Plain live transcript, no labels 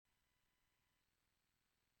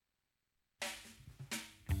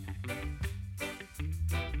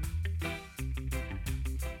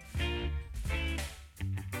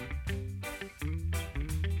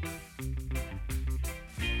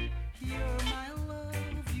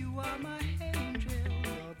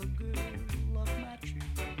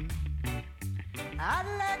I'd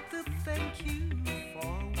like to thank you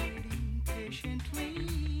for waiting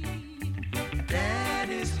patiently. That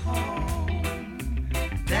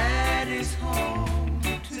is home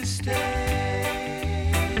to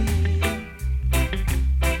stay.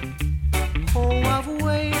 Oh, I've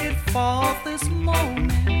waited for this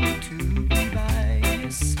moment to be by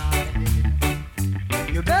your side.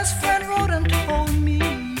 Your best friend wrote and told me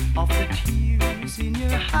of the tears in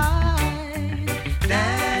your eyes.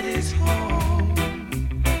 That is home.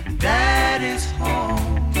 That is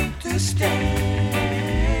home to stay.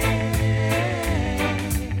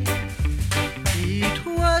 It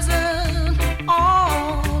wasn't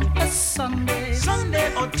on a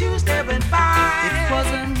Sunday or Tuesday went by. It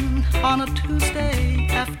wasn't on a Tuesday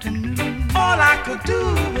afternoon. All I could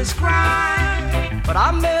do was cry. But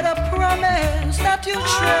I made a promise that you'll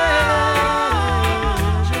treasure.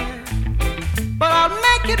 But I'll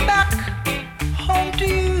make it back home to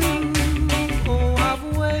you.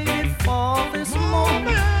 For this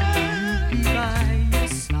moment to be by your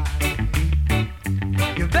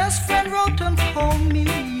side. Your best friend wrote and told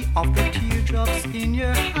me of the teardrops in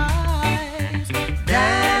your eyes.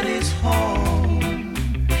 That is home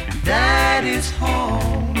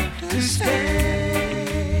to stay.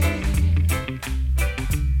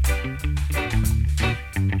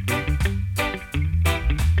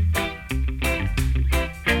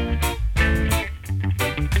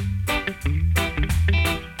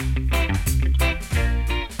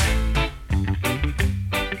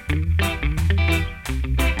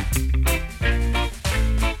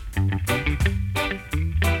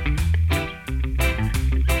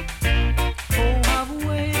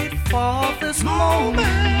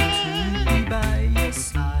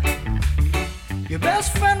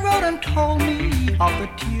 Told me of the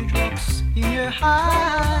teardrops in your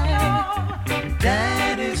eye.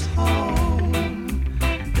 That is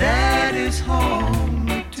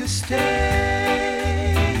home to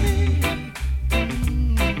stay.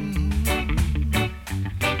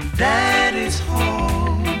 That is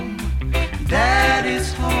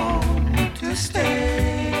home to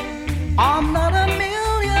stay. I'm not a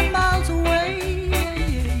million miles away.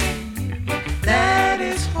 That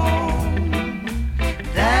is home.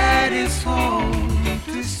 That is home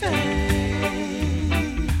to stay.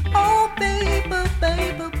 Oh, baby,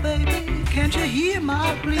 baby, baby, can't you hear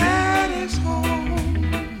my plea? That is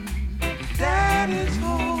home. That is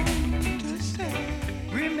home to stay.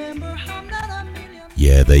 Remember, I'm not a million.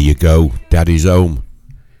 Yeah, there you go. Daddy's home.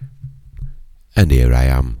 And here I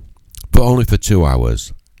am. But only for 2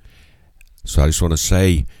 hours. So I just want to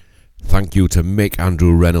say thank you to Mick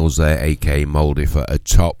Andrew Reynolds there, aka Mouldy, for a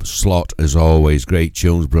top slot as always. Great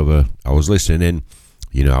tunes, brother. I was listening,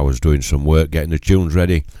 I was doing some work getting the tunes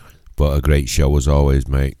ready, but a great show as always,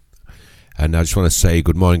 mate. And I just want to say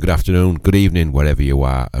good morning, good afternoon, good evening, wherever you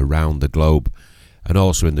are around the globe, and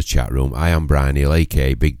also in the chat room. I am Brian Hill,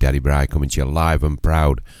 aka Big Daddy Bri, coming to you live and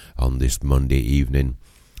proud on this Monday evening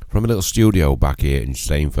from a little studio back here in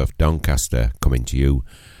Stainforth, Doncaster, coming to you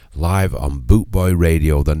live on Bootboy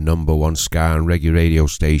Radio, the #1 ska and reggae radio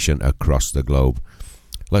station across the globe.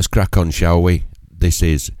 Let's crack on, shall we? This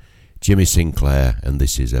is Jimmy Sinclair, and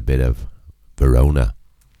this is a bit of Verona.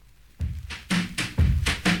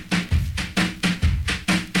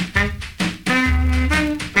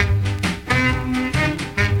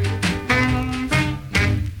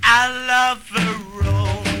 I love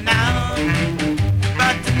Verona,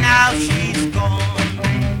 but now she's gone.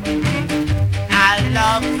 I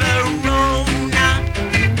love Verona,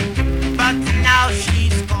 but now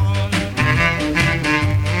she's gone.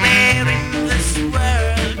 Where in this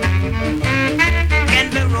world can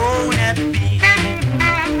Verona be?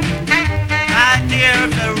 My dear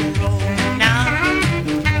Verona,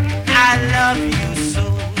 I love you so.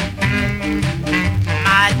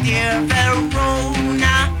 My dear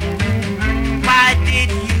Verona, why did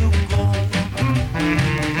you go?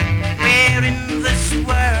 Where in this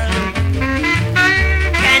world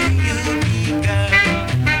can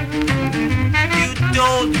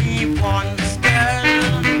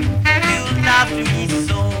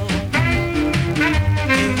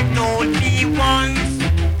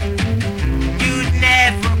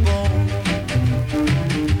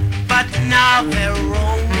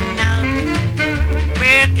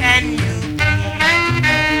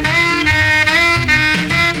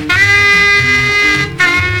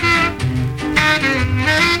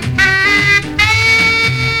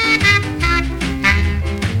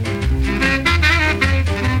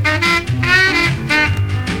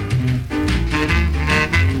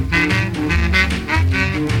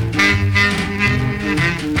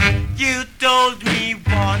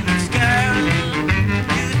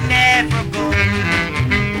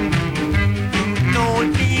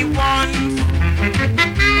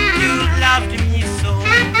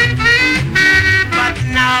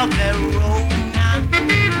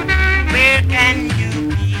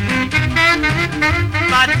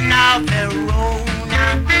But now,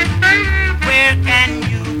 Verona, where can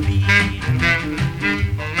you be?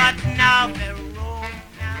 But now,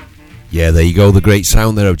 Verona. Yeah, there you go, the great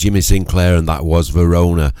sound there of Jimmy Sinclair, and that was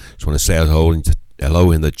Verona. Just want to say hello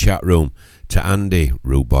in the chat room to Andy,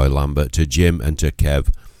 Rude Boy Lambert, to Jim and to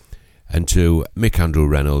Kev, and to Mick Andrew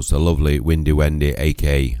Reynolds, the lovely Windy Wendy,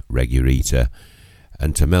 aka Reggie Rita,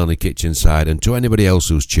 and to Melanie Kitchenside, and to anybody else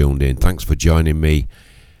who's tuned in. Thanks for joining me.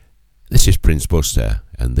 This is Prince Buster,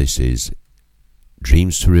 and this is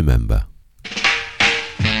Dreams to Remember.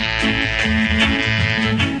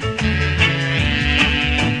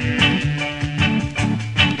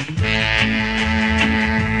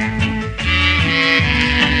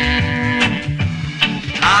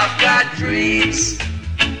 I've got dreams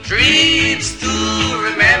to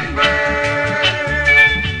remember.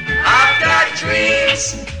 I've got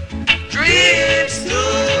dreams to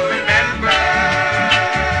remember.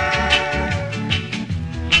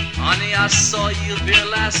 Honey, I saw you there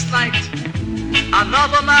last night.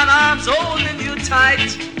 Another man's arms holding you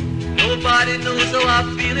tight. Nobody knows how I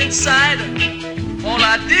feel inside. All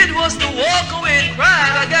I did was to walk away and cry.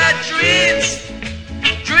 I got dreams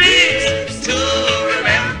to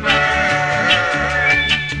remember.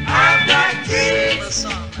 I've got dreams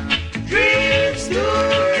to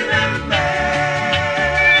remember.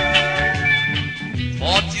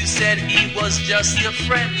 Thought you said he was just your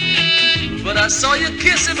friend, but I saw you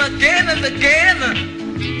kiss him again and again.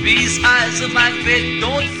 These eyes of mine, they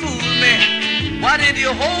don't fool me. Why did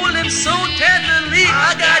you hold him so tenderly?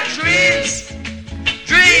 I got dreams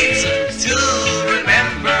to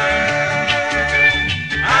remember.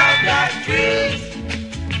 I've got dreams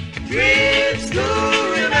to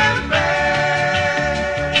remember.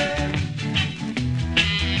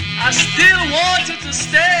 I still want you to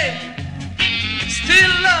stay,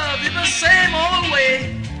 still love you the same old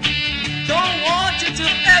way. Don't want you to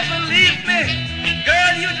ever leave me,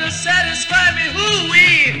 girl, you just satisfy me,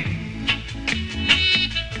 hoo-wee.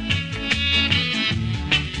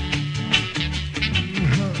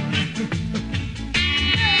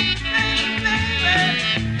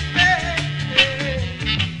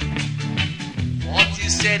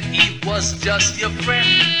 Said he was just your friend,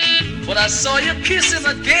 but I saw you kiss him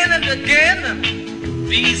again and again.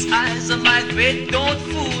 These eyes of mine, they don't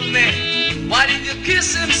fool me. Why did you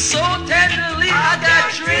kiss him so tenderly? I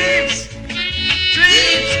got dreams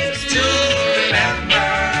to remember.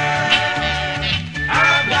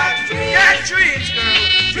 I've got dreams, girl,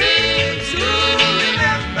 dreams to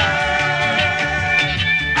remember.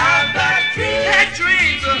 I've got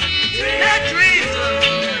dreams to remember.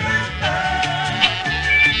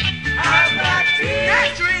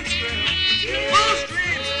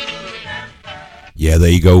 Yeah,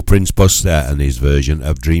 there you go, Prince Buster and his version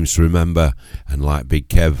of Dreams to Remember. And like Big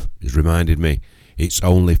Kev has reminded me, it's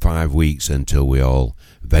only 5 weeks until we all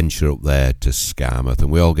venture up there to Skarmouth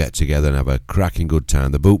and we all get together and have a cracking good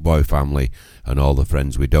time. The Bootboy family and all the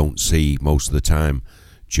friends we don't see most of the time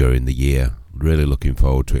during the year. Really looking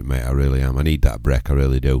forward to it, mate. I really am. I need that break, I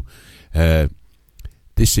really do.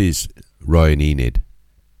 This is Roy and Enid.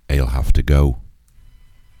 He'll have to go.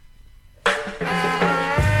 We're together.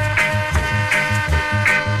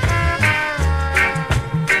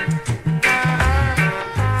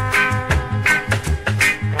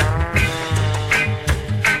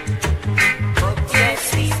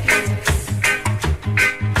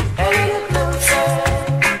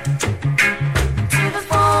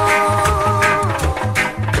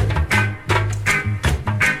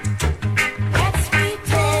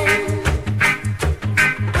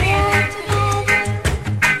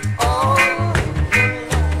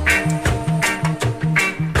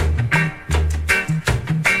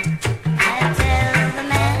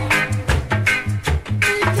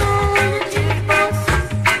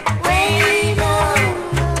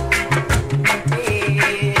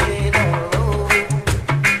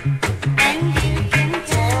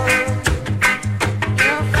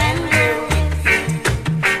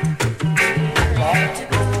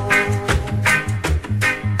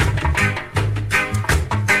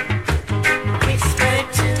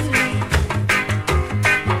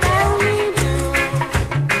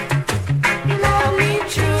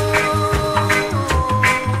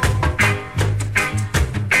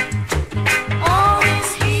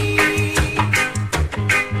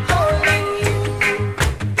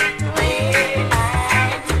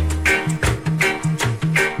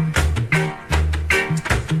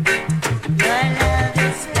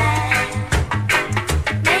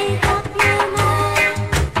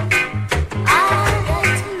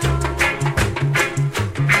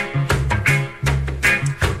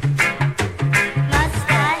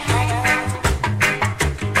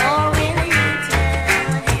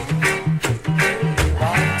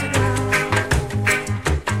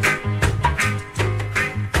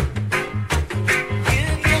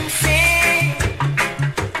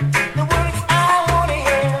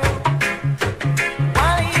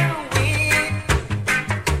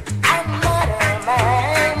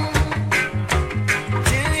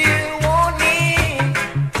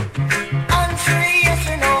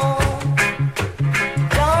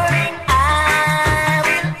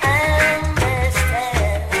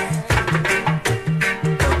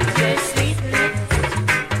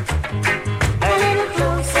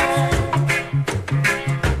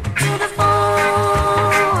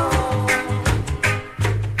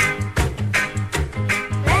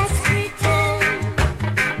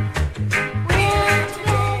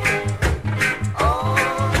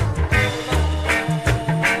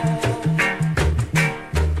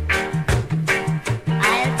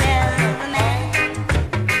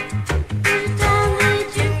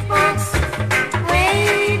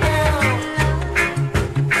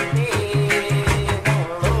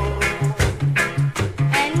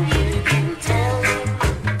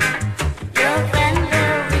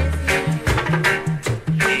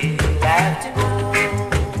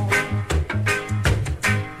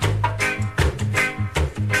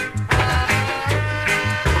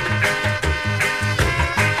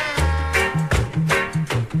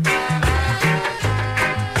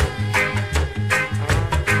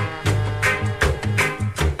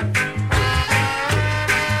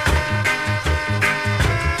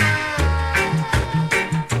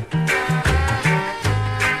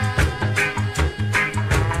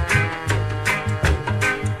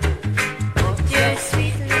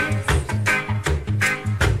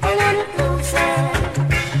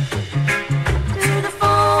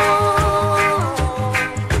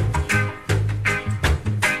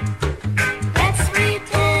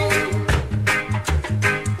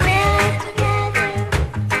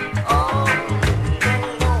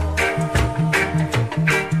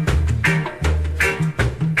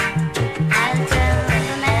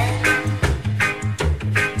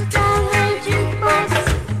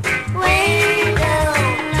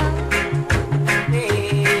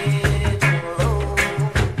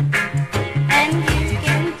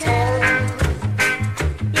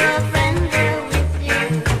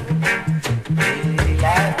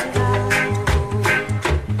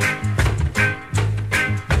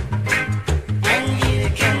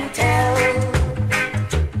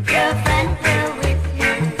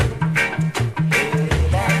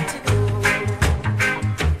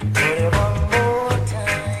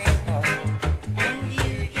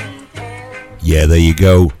 Yeah, there you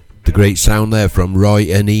go. The great sound there from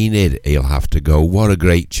Roy and Enid. He'll have to go. What a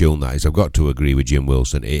great tune that is. I've got to agree with Jim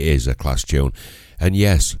Wilson. It is a class tune. And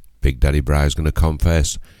yes, Big Daddy Bri is going to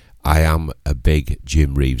confess, I am a big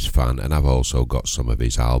Jim Reeves fan, and I've also got some of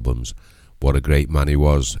his albums. What a great man he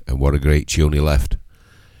was, and what a great tune he left.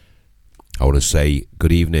 I want to say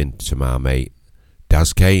good evening to my mate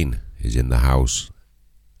Daz Kane. Is in the house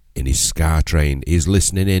in his Scar Train. He's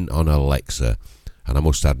listening in on Alexa, and I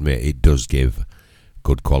must admit it does give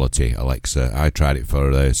good quality Alexa. I tried it for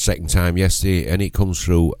the second time yesterday, and it comes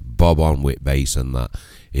through bob on with bass and that.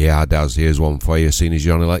 Yeah, Daz, here's one for you. Seeing as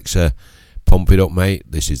you're on Alexa, pump it up, mate.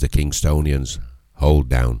 This is the Kingstonians. Hold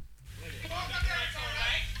down.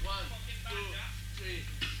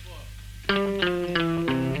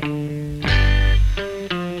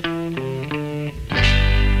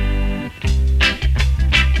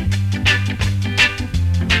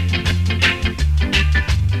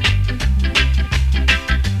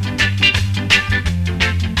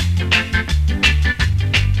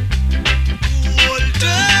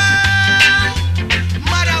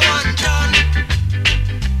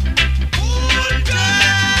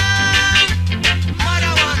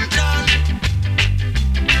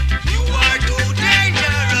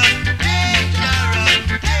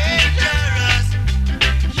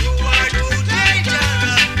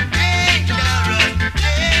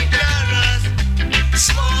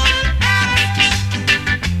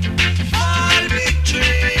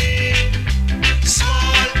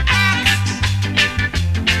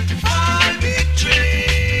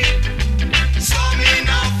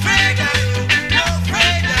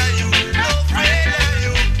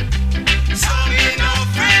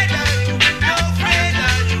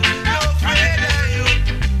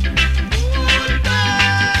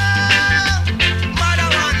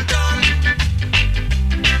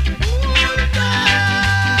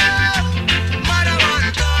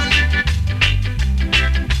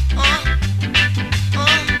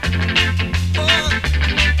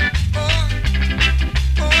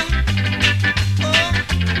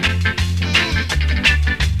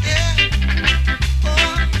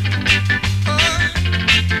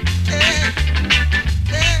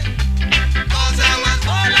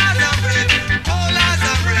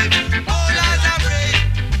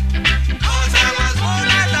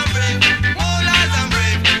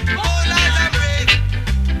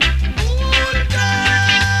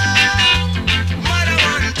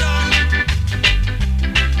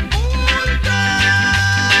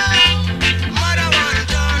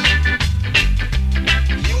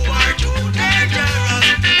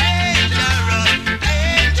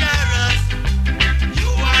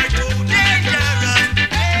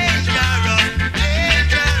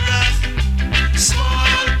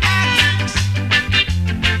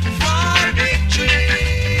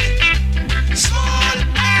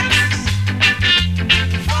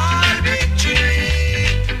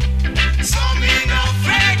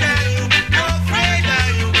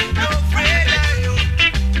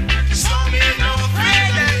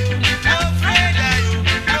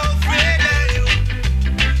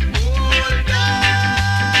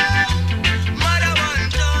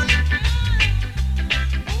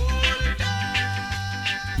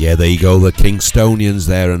 Yeah, there you go, the Kingstonians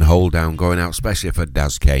there, and Hold Down, going out especially for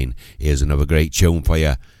Daz Kane. Here's another great tune for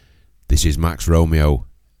you. This is Max Romeo,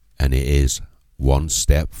 and it is One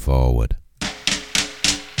Step Forward. Ooh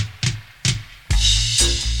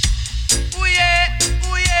yeah,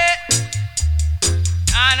 ooh yeah.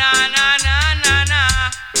 Na na na na na na.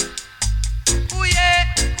 Ooh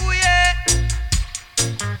yeah, ooh yeah.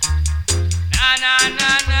 Na na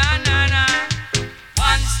na na na na.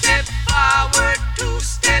 One step forward, two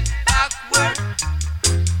step backward.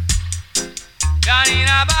 Down in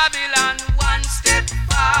a Babylon, one step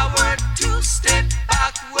forward, two step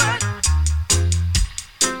backward.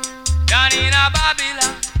 Down in a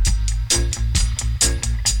Babylon.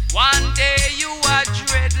 One day you are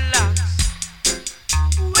dreadlocks,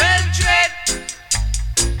 well dread.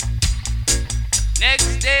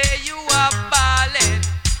 Next day you are ballad,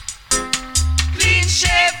 clean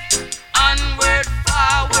shape. Onward,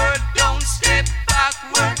 forward, don't step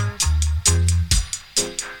backward.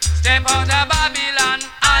 Step out of Babylon,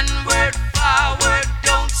 onward, forward,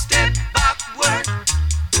 don't step backward.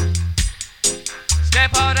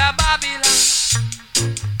 Step out of Babylon.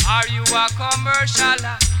 Are you a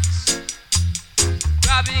commercialist,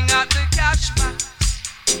 grabbing at the cash box?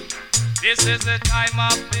 This is the time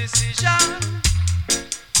of decision.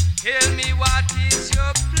 Tell me what is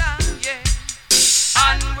your plan, yeah.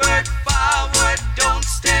 Onward, forward, don't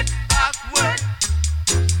step backward.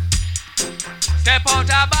 Step out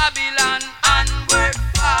of Babylon, onward,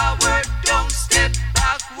 forward, don't step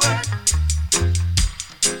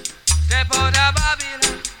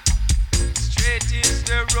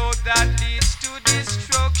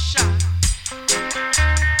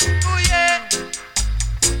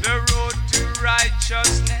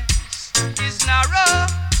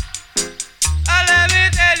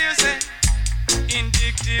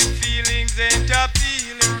ain't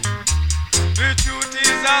appealing. The truth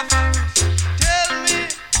is a fact. Tell me,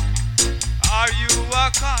 are you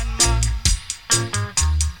a con man?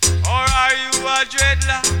 Or are you a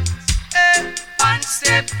dreadlock? Hey. One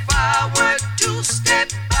step forward, two step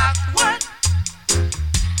backward.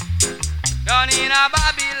 Down in a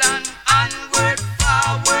Babylon, Onward,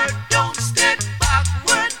 forward, don't step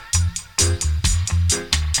backward.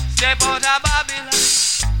 step out of Babylon.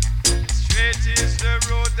 Straight is the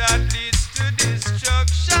road that leads to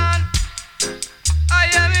destruction. I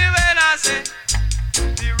hear me when I say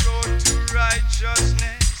the road to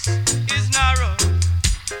righteousness is narrow.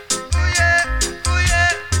 Oh yeah, oh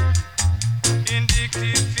yeah.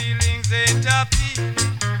 Vindictive feelings ain't appealing.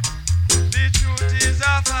 The truth is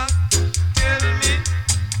a fact. Tell me,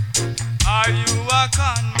 are you a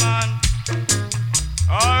con man?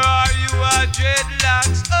 Or are you a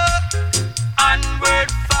dreadlocks? Oh,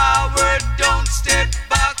 Onward, forward, don't step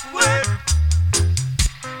backward.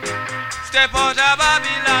 step out of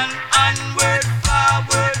Babylon. Onward,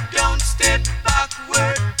 forward, don't step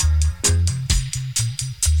backward.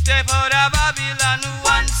 Step out of Babylon.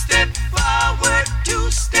 One step forward, two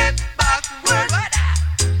step backward.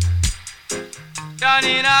 Down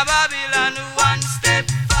in a Babylon. One step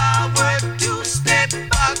forward, two step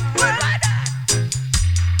backward.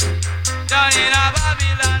 Down in a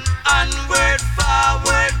Babylon. Onward,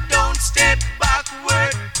 forward, don't step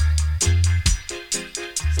backward.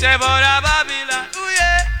 Step out of Babylon. Ooh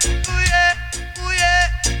yeah, ooh yeah, ooh yeah.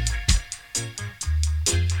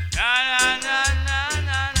 Na na na na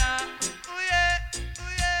na na. Ooh yeah,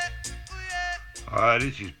 ooh yeah, ooh yeah. Hi,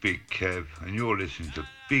 this is Big Kev, and you're listening to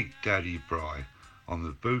Big Daddy Bri on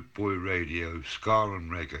the Boot Boy Radio Ska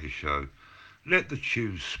and Reggae Show. Let the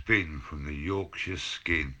tune spin from the Yorkshire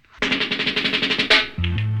Skin.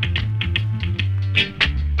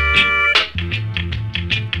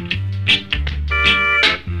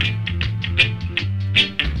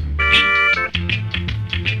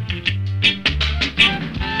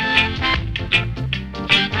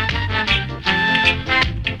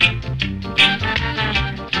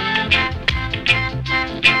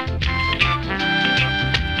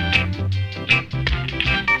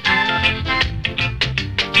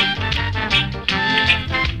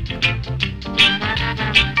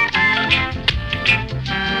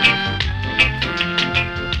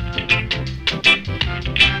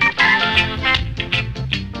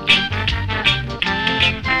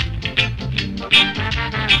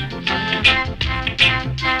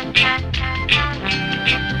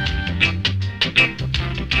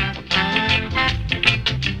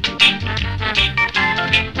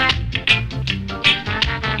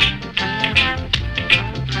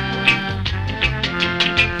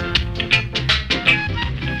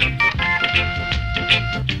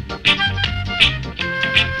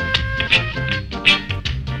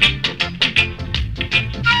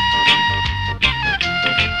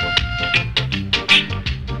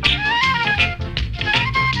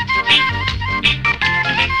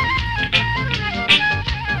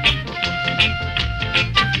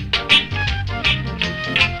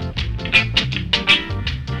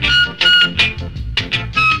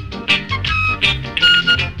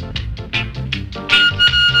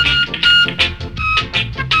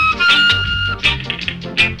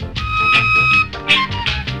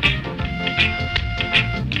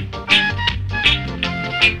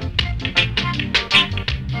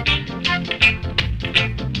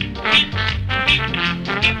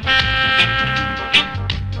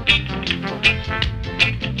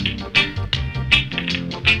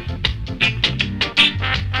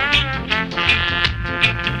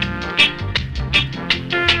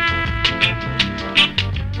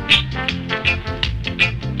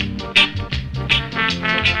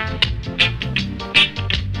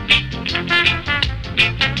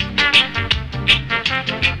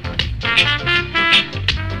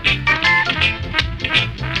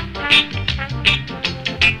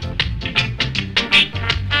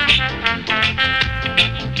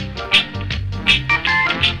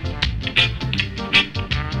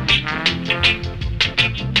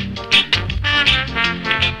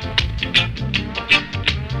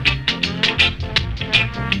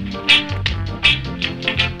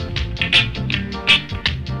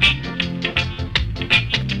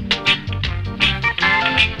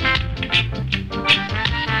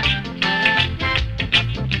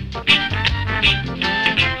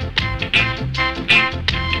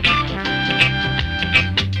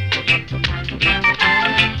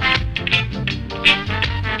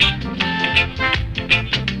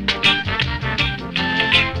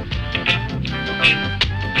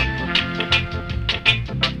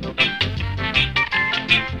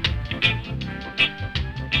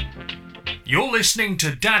 You're listening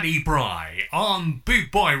to Daddy Bri on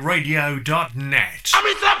bootboyradio.net.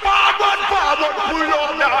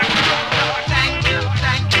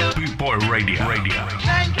 Bootboy Radio.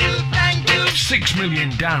 Thank you. 6 million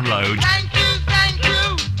downloads. Thank you.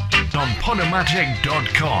 On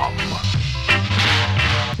Podomatic.com.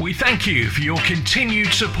 We thank you for your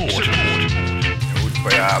continued support. For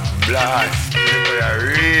a blast, for a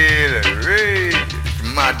real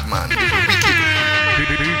madman.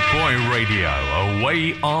 Boot Boy Radio, a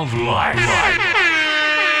way of life.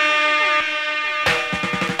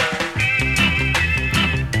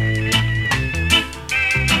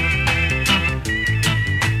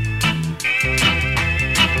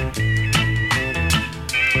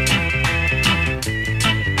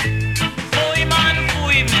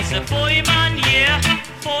 Boy man, yeah.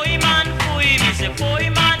 Boy man, boy, me say boy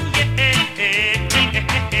man, yeah.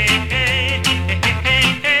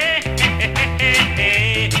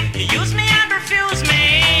 You use me and refuse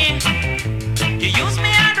me. You use me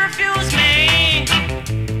and refuse me.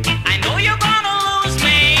 I know you're gonna lose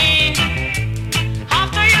me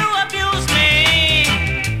after you abuse me.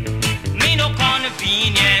 Me no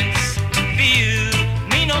convenience for you.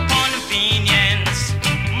 Me no convenience,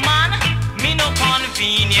 man. Me no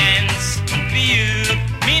convenience for you.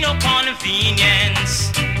 Me no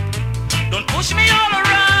convenience. Don't push me all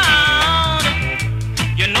around.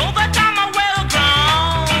 You know that I'm a well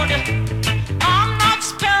ground. I'm not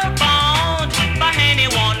spellbound by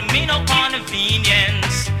anyone. Me no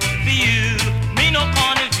convenience for you. Me no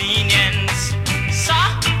convenience. Sir,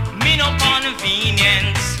 me no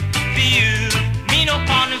convenience for you. Me no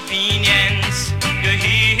convenience. You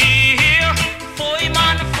hear? Foy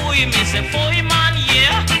man, foy me say foy man,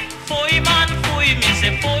 yeah. Foy man, foy me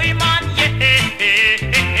say foy man, yeah.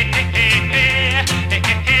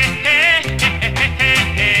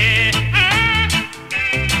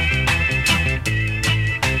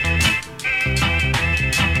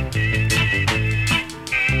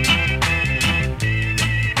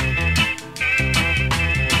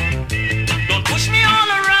 Don't push me all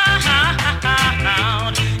around.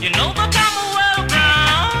 You know that I'm a well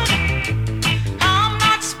ground. I'm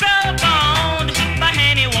not spellbound by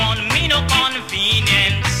anyone. Me no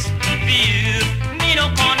convenience for you. Me no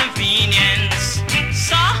convenience.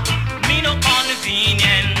 Sir, me no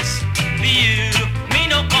convenience for you. Me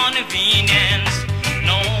no convenience.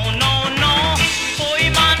 No. Foy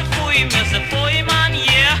man, foy me say foy man,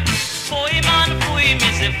 yeah. Foy man, foy me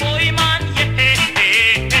say foy man, yeah.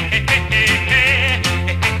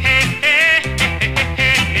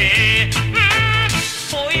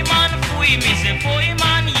 Foy man, foy me say foy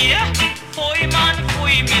man, yeah. Foy man,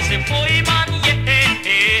 foy me say foy man, yeah. Foy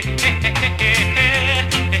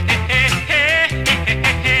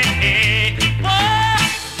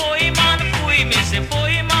man, foy me say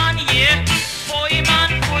foy man, yeah. Foy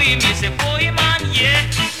man, foy me say foy man,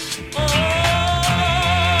 yeah. Foy man,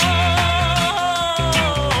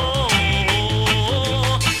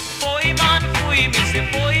 foy me say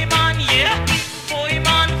foy man, yeah. Foy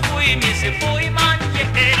man, foy me say foy man,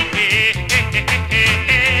 yeah.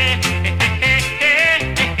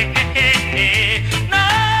 No,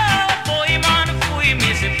 foy man, foy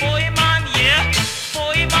me say foy man, yeah.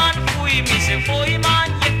 Foy man, foy me say foy man,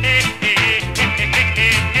 yeah.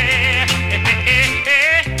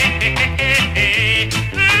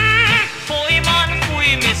 Foy man,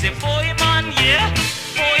 foy me say foy man, yeah.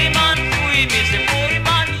 Foy man, foy me say foy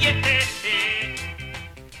man, yeah.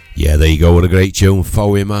 Yeah, there you go. What a great tune,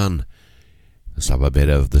 Foey Man. Let's have a bit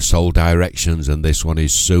of the Soul Directions, and this one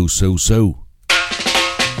is Sue.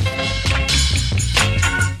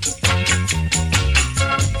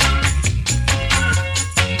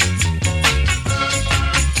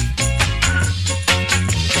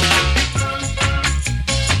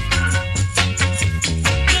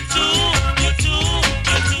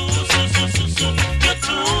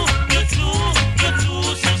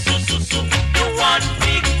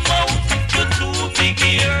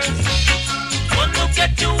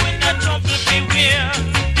 Get you in a trouble, beware.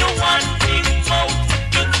 You want me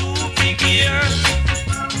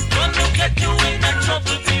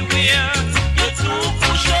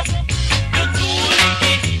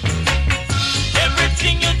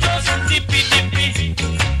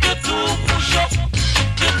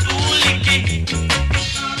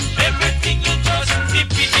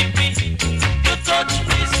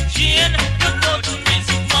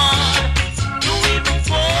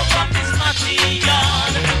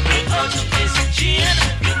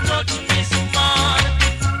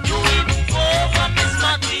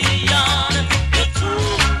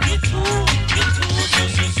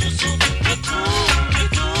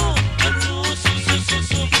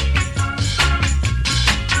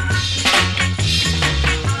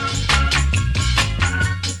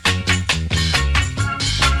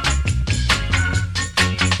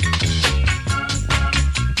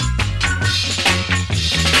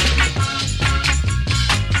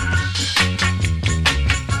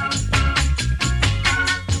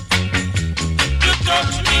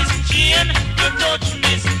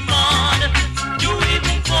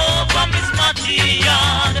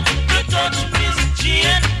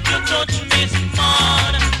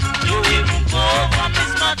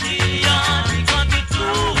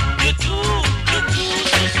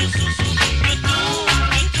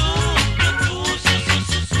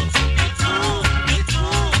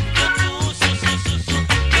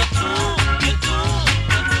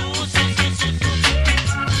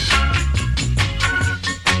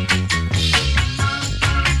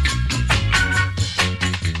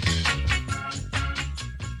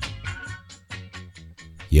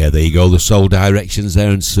Yeah, there you go, the Soul Directions there,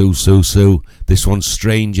 and Sue, Sue, Sue. This one's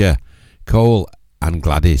Stranger, Cole and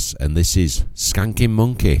Gladys, and this is Skanking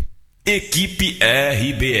Monkey. Equipe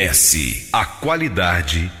RBS, a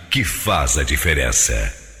qualidade que faz a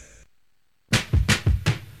diferença.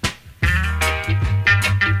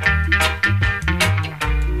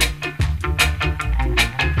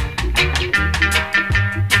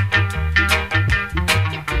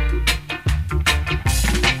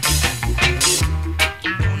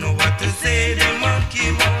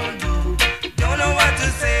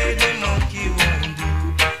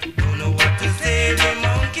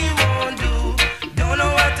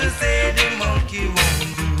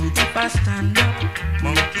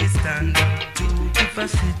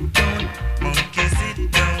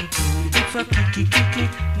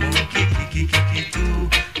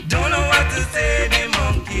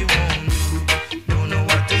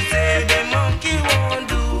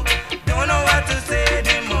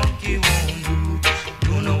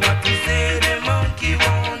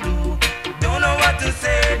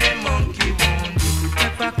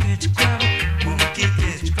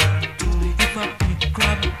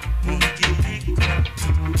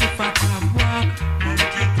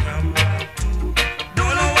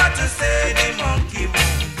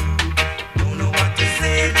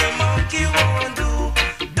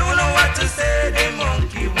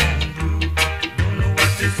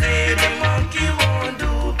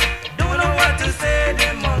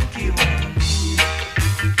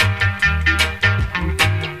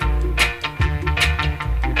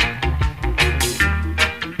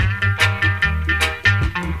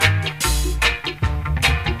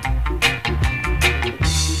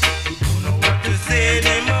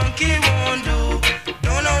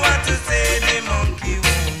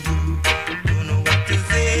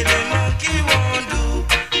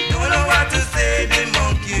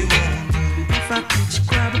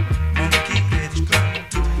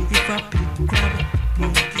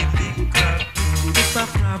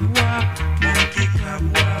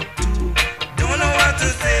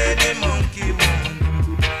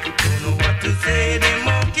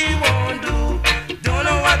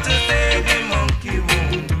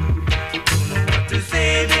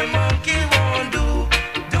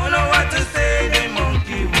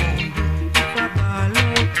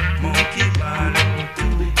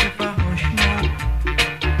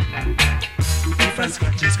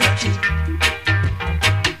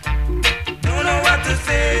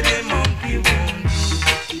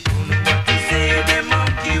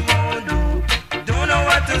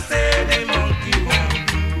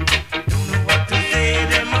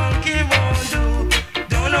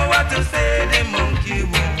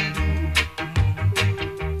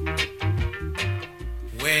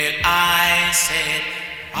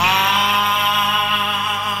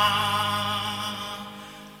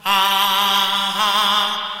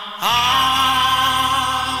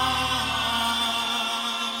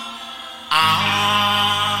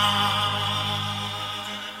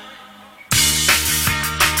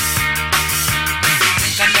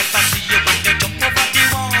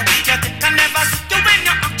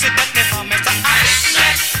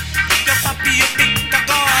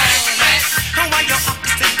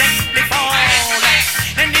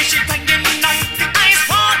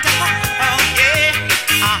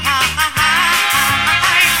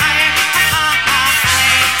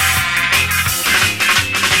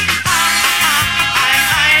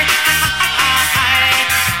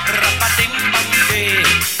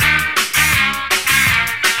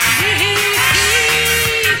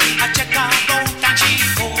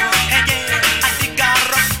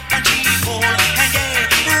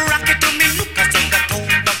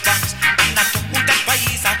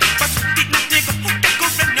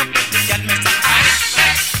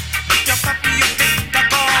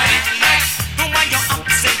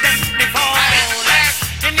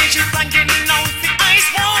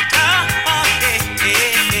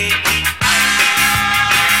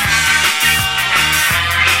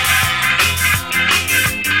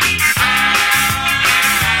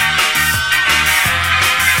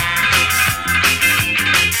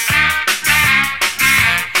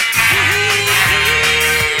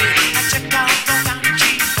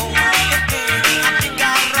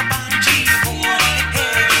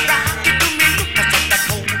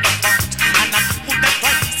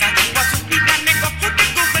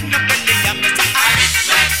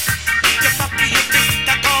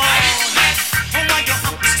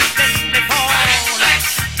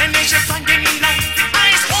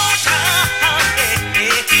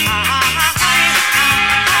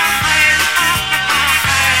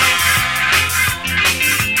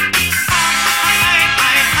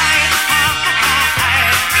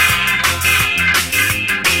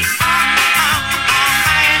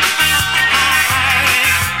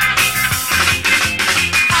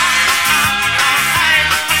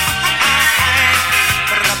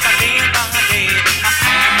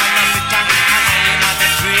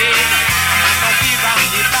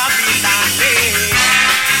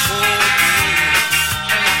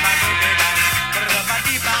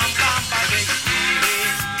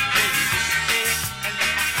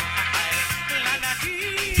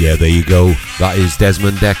 Yeah, there you go. That is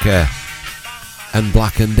Desmond Decker and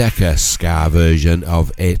Black and Decker ska version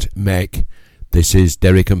of It Make. This is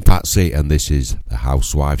Derek and Patsy, and this is The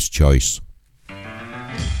Housewife's Choice.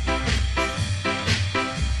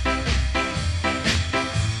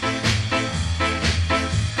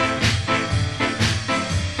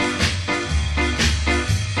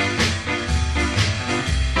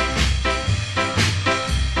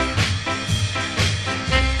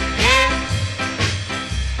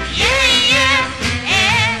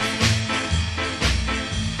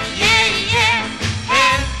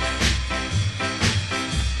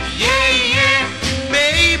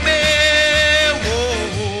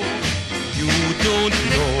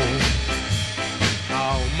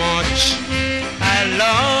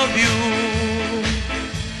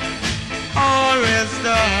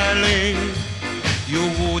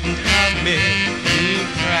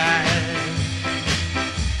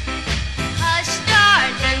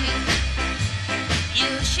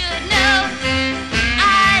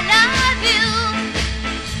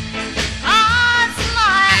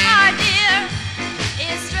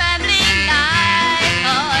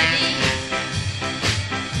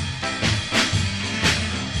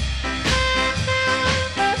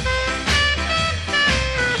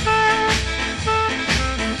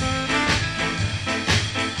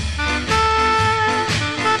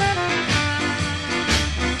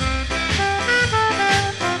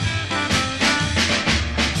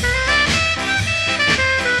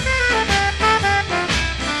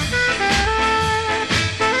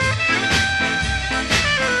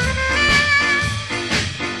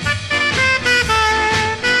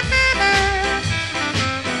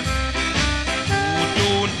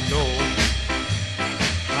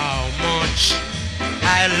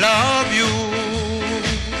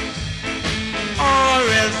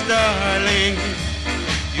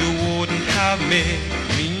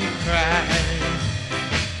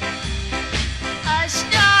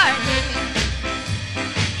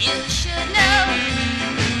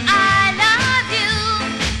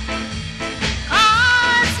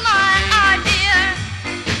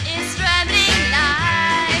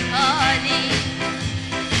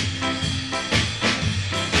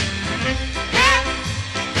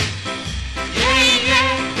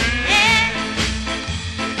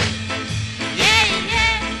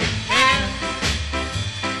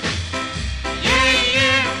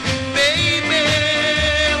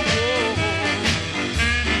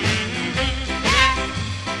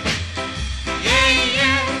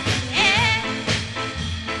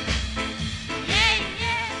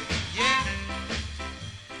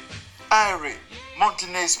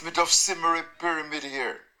 Smith of Simmery Pyramid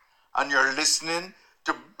here, and you're listening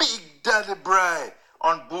to Big Daddy Bri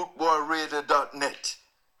on bootboyradio.net.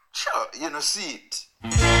 Sure, you know, see it.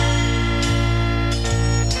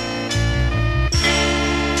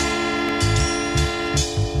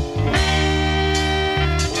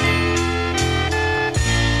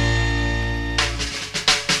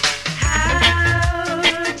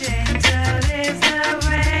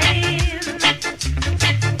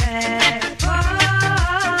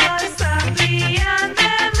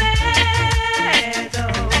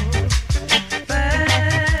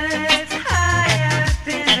 Birds high up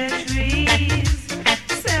in the trees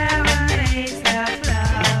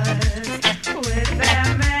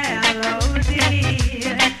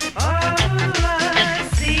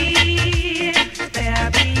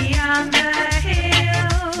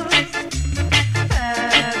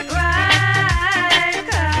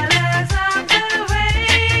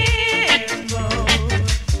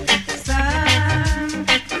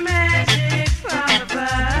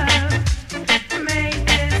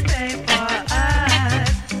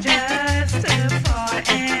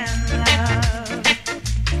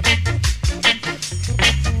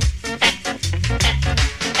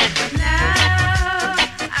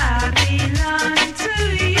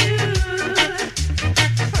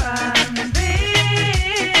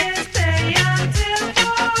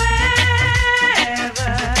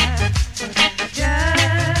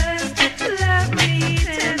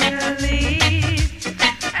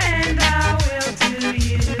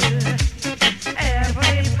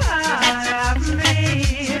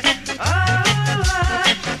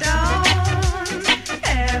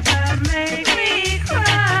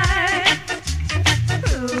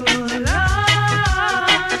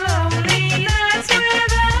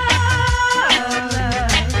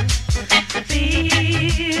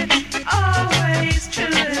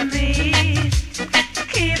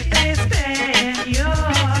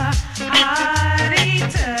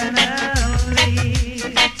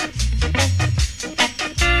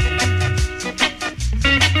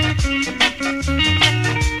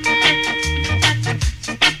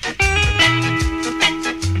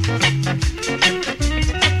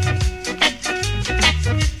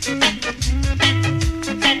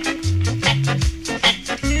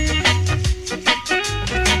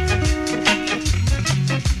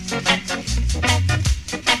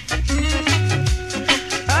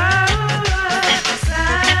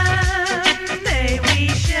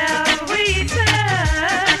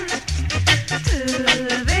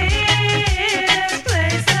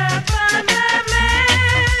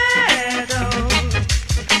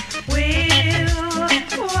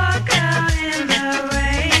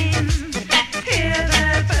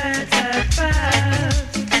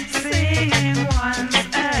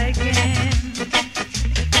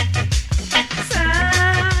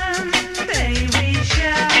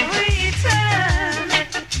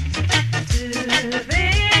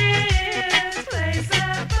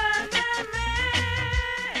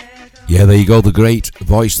Yeah, there you go, the great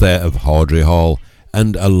voice there of Audrey Hall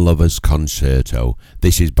and A Lover's Concerto.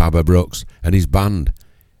 This is Baba Brooks and his band,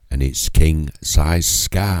 and it's King Size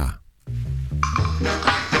Ska.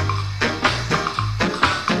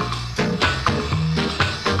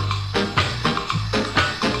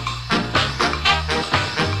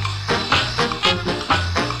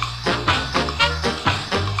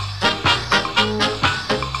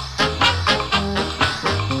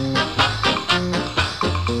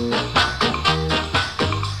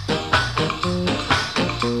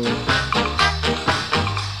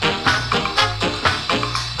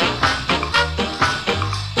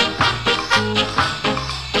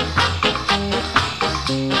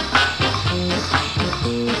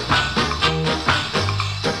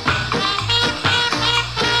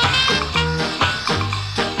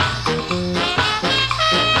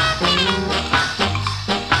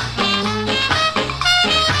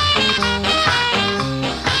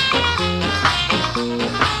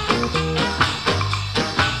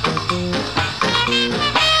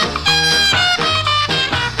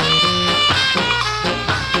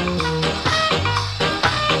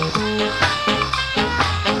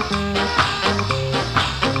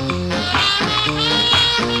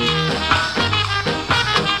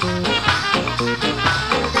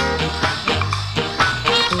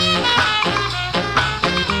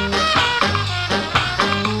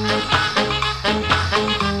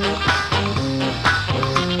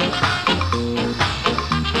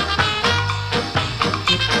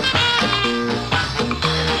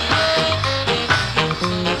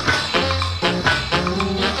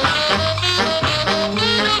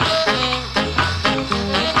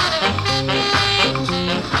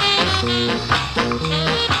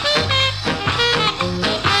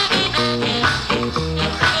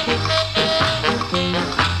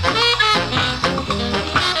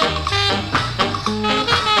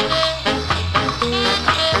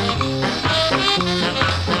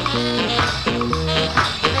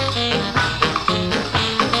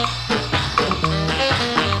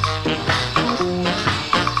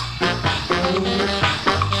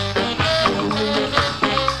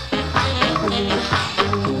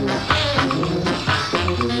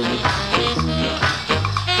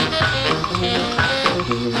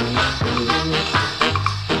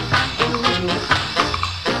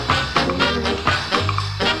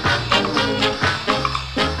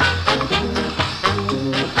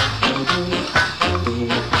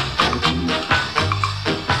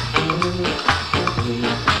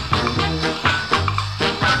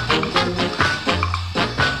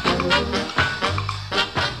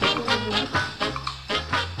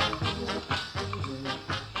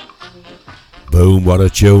 Boom, what a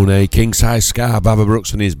tune, eh? King Size Ska, Baba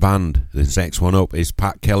Brooks and his band. This next one up is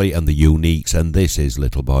Pat Kelly and the Uniques, and this is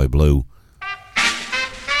Little Boy Blue.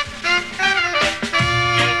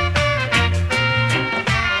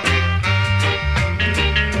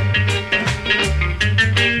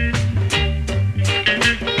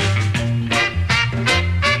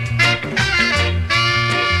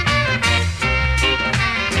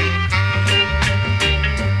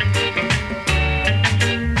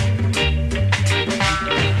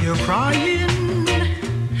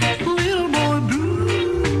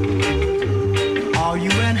 Are you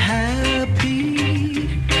in hell?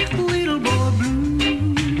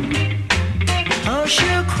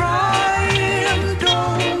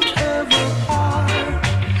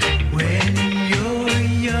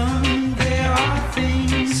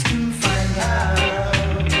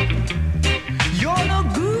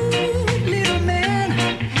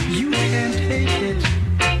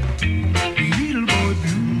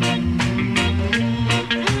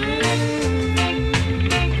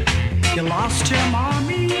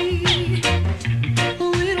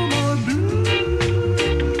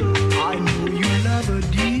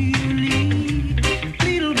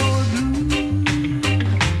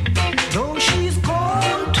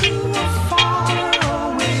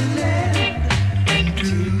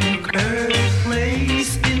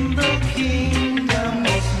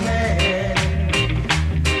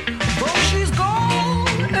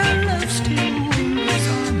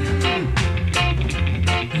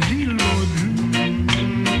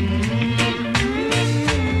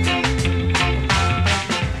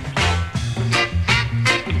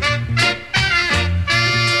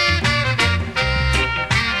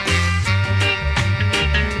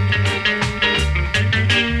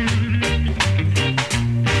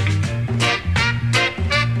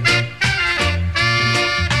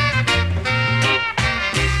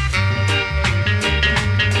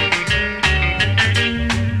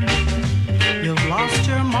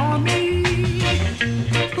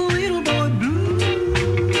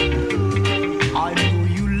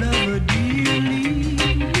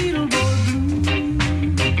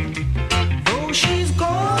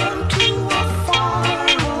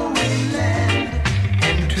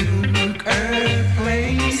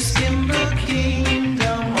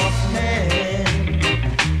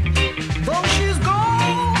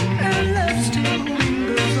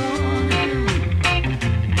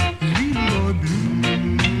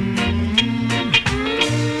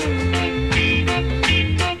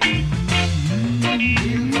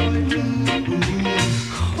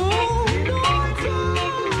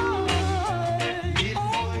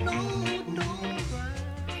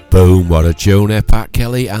 What a tune, Pat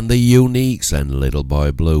Kelly and the Uniques and Little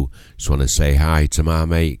Boy Blue. Just want to say hi to my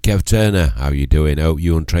mate Kev Turner. How you doing? Hope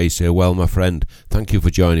you and Tracy are well, my friend. Thank you for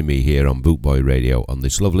joining me here on Bootboy Radio on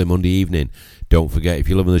this lovely Monday evening. Don't forget, if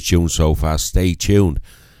you're loving the tune so far, stay tuned.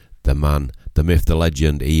 The man, the myth, the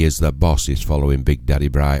legend, he is the boss, is following Big Daddy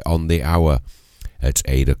Bri on the hour at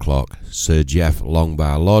 8 o'clock. Sir Jeff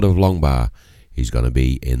Longbar, Lord of Longbar, he's going to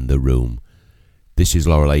be in the room. This is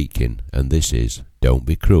Laurel Aitken and this is Don't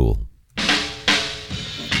Be Cruel.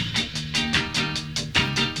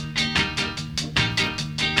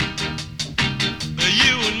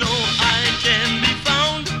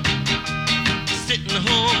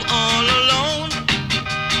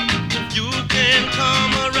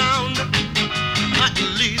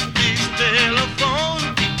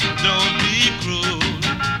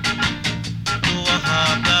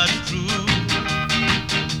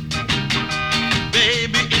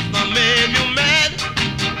 Baby, if I made you mad,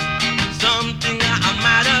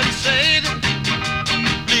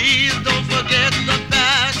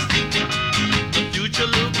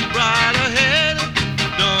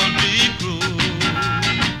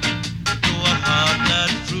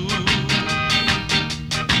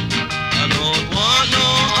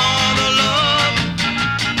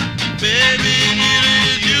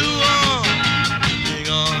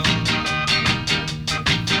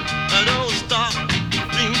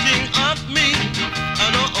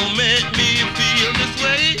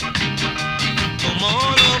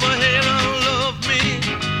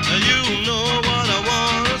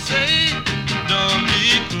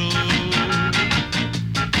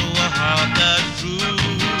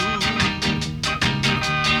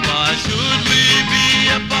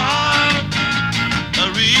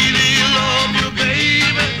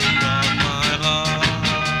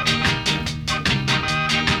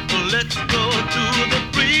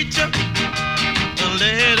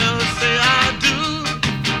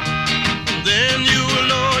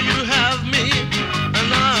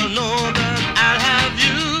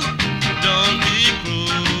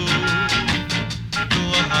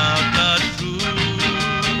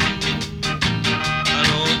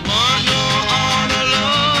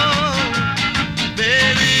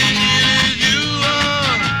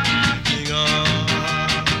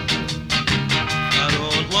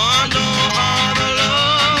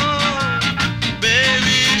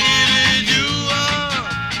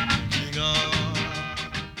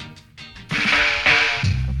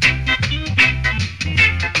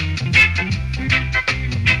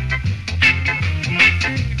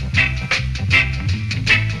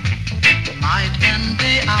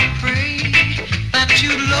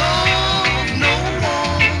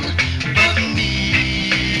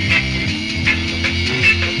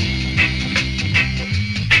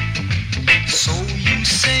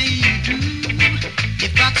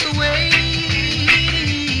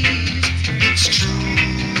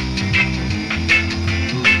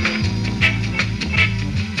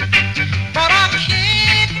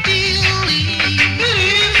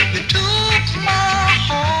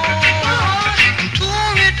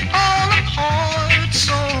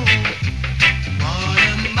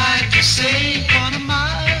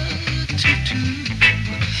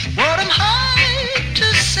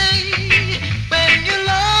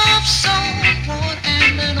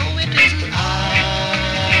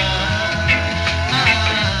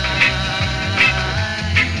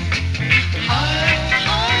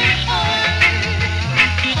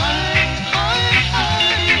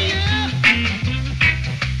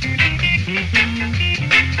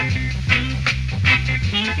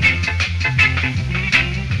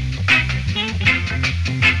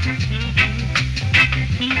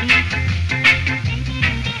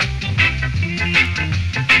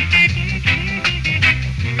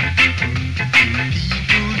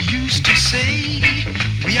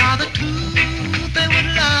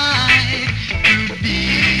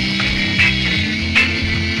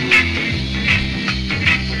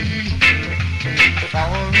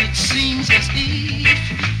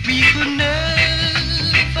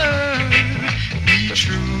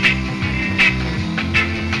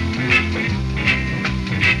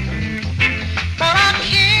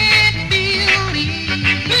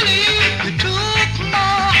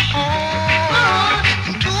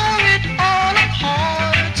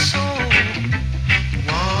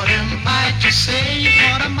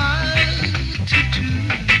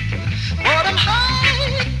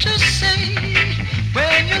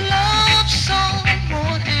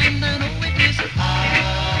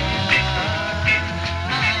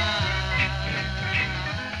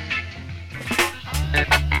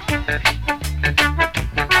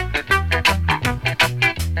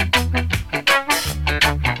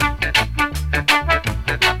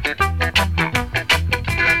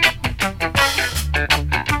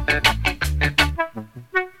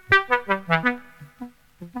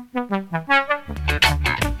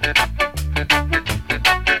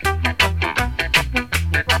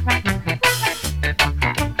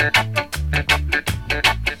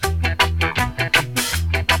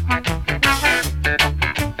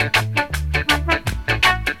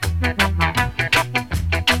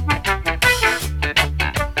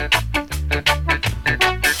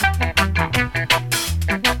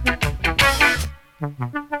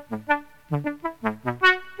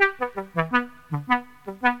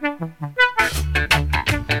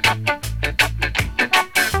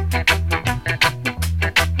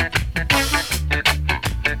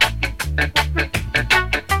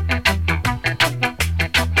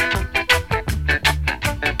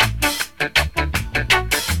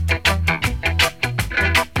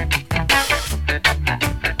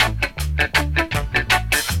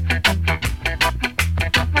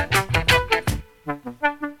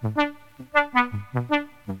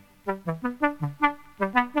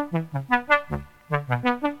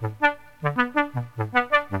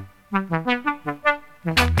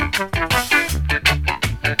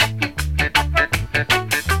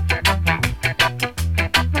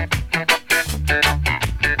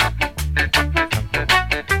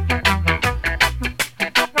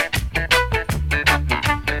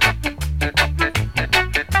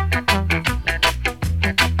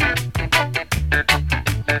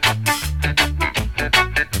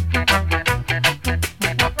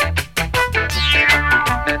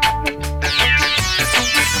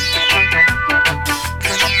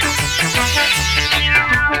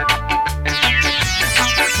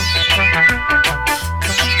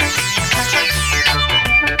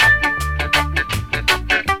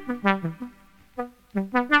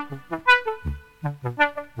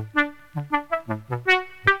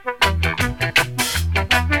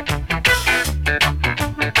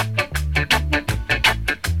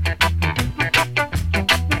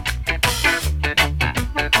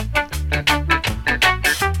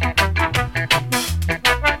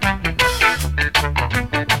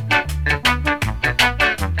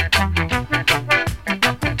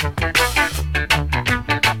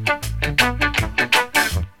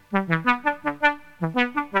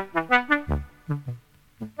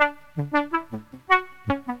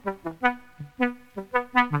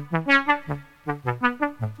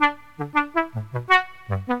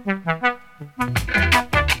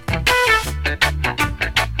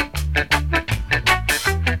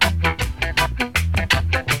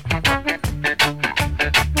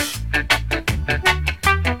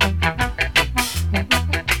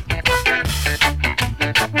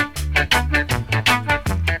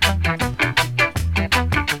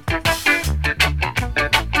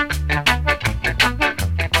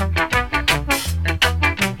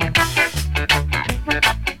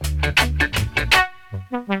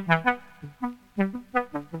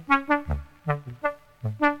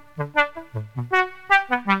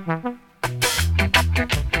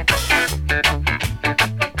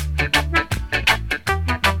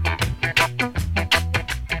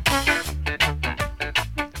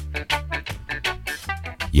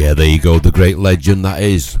 Yeah, there you go, the great legend that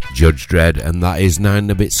is Judge Dredd, and that is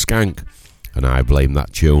 9-a-bit Skank, and I blame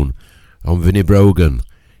that tune on Vinnie Brogan.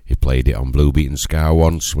 He played it on Blue Beat and Scar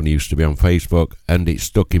once when he used to be on Facebook, and it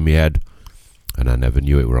stuck in my head, and I never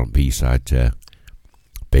knew it were on B-side to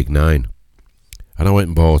Big 9. And I went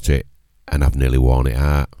and bought it, and I've nearly worn it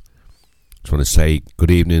out. Just want to say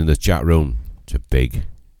good evening in the chat room to Big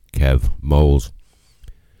Kev Moles.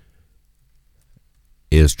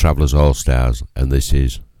 Here's Travellers All Stars, and this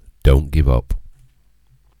is Don't Give Up.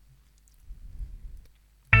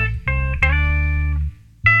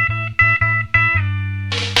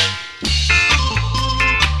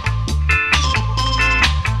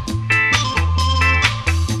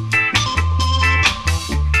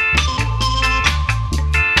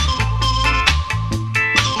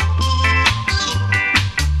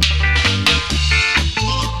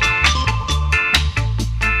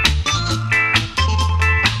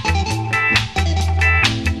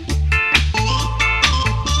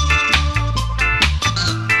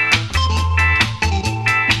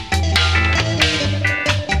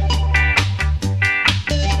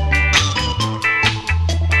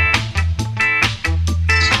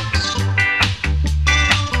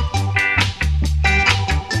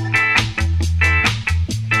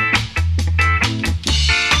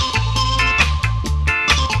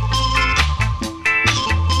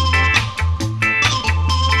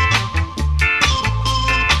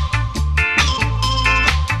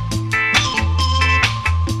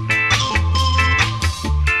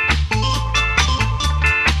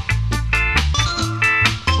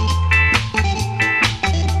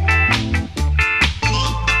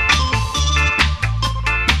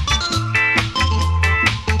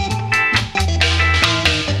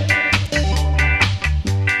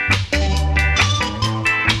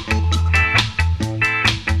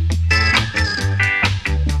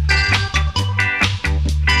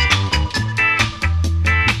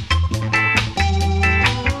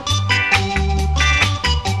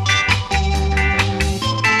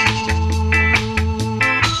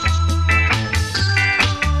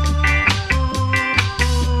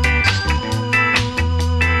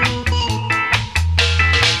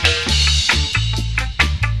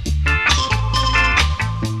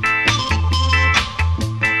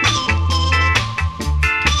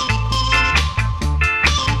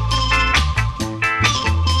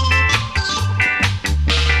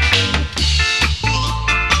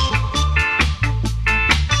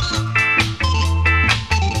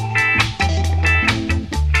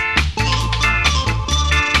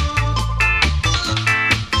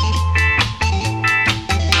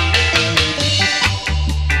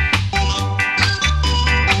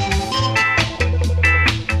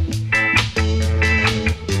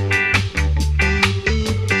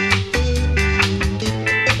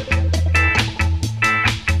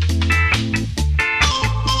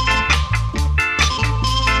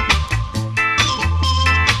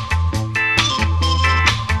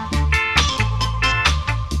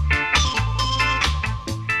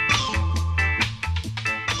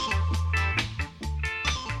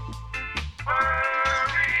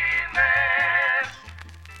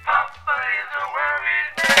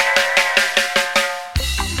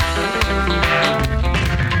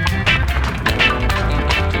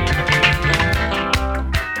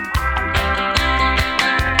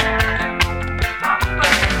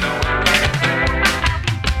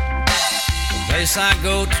 place I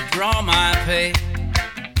go to draw my pay.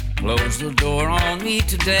 Closed the door on me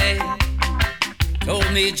today.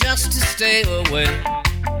 Told me just to stay away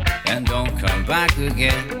and don't come back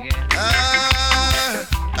again.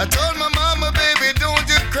 I told my mama, baby, don't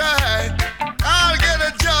you cry. I'll get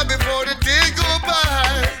a job before the day go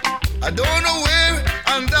by. I don't know where,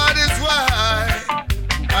 and that is why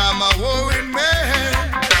I'm a worried man.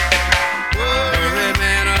 Worried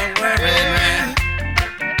man, a worried man.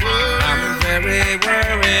 I'm a very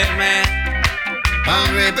worried man.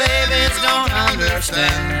 Hungry babies don't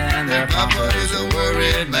understand. Their papa is a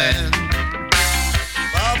worried man.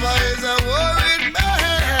 Papa is a worried man.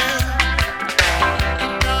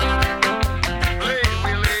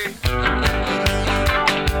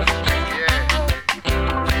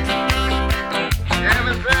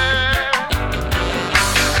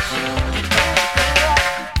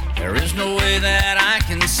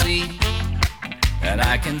 That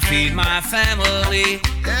I can feed my family.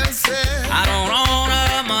 Yes, sir. I don't own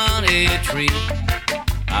a money tree.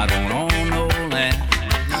 I don't own no land.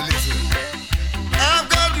 Now listen. I've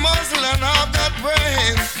got muscle and I've got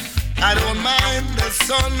brain. I don't mind the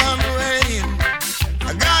sun and rain.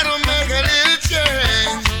 I gotta make a little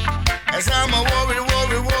change, as I'm a worried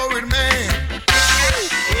man.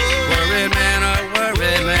 Worried man, a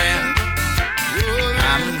worried man.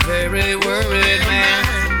 I'm a very worried man.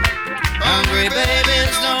 Hungry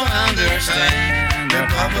babies don't understand. Their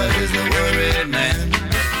papa is the worried man.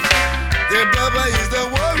 Their papa is the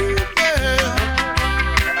worried man.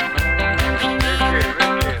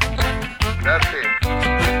 That's it.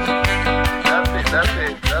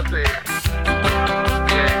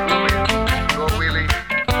 Yeah, go Willie.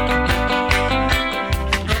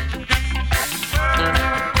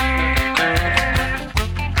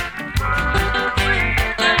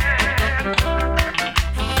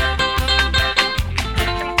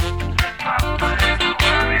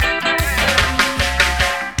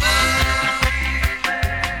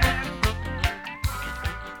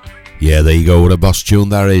 Yeah, there you go. What a boss tune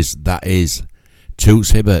that is. That is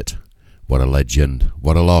Toots Hibbert. What a legend.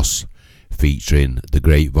 What a loss. Featuring the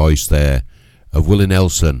great voice there of Willie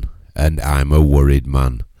Nelson and I'm a Worried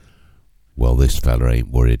Man. Well, this fella ain't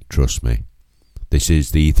worried, trust me. This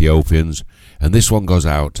is the Ethiopians, and this one goes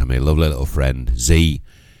out to my lovely little friend Z,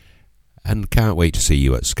 and can't wait to see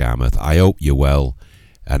you at Skamouth. I hope you're well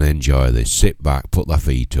and enjoy this. Sit back, put the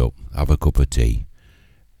feet up, have a cup of tea.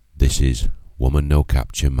 This is Woman No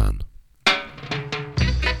Capture Man.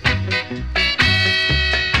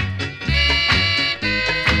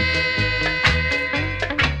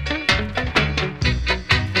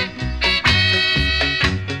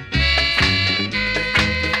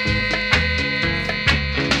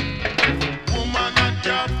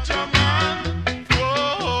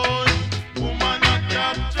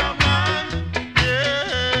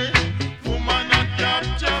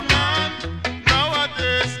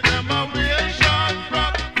 Nowadays, them a wear short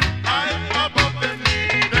frock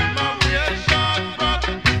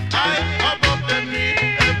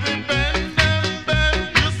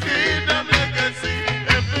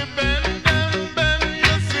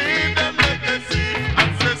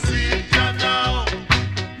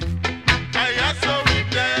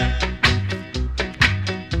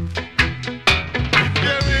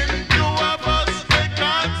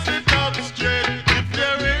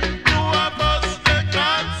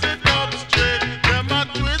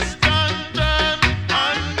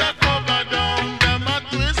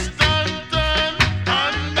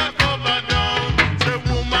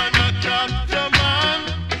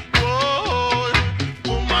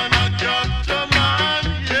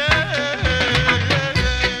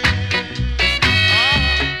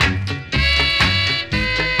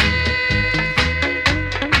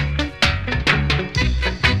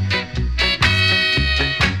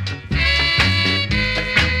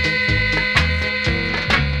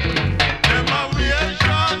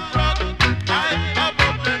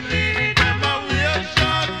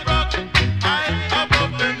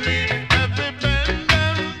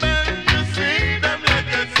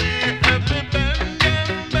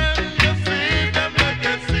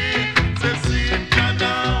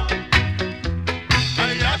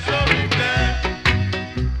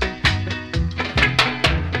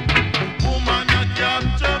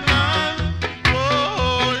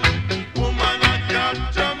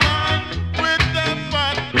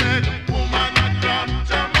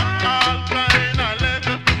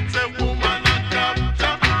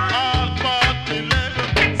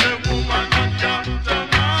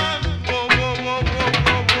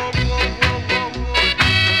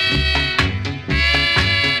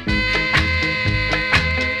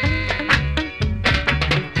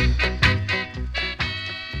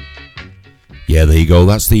Yeah, there you go.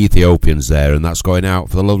 That's the Ethiopians there, and that's going out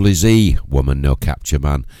for the lovely Z, Woman No Capture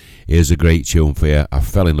Man. Here's a great tune for you. I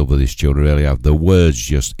fell in love with this tune, I really have. The words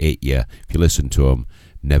just hit you. If you listen to them,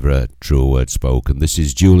 never a truer word spoken. This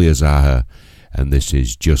is Julia Zaha, and this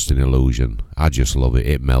is Just an Illusion. I just love it.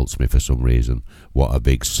 It melts me for some reason. What a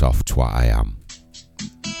big soft twat I am.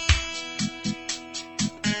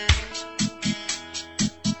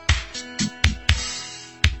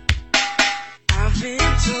 I've been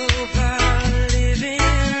told by living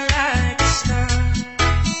like a star,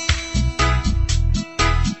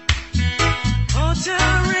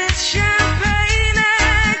 ordering champagne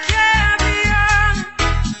and caviar,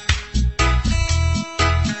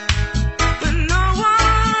 but no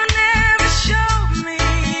one ever showed me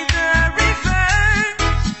the reverse,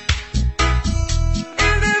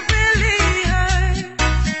 and it really hurts,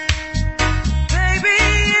 baby,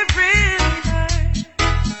 it really hurts.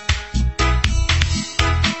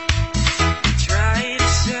 Try to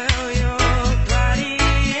sell your body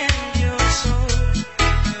and your soul.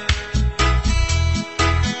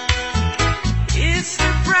 It's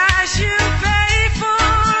the price you pay for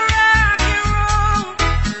rock and roll.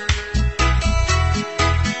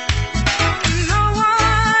 No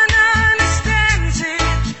one understands it,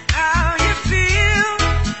 how you feel,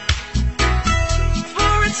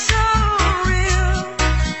 for it's so real.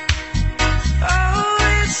 Oh,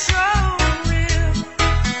 it's so real.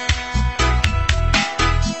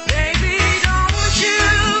 Baby, don't you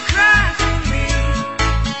cry for me.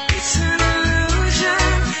 It's an illusion,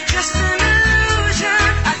 just an illusion.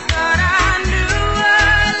 I thought I knew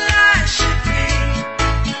what life should be.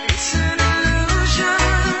 It's an illusion,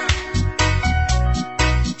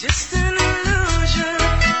 just an illusion.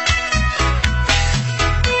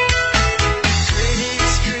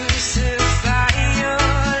 Critics crucify your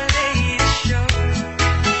latest show.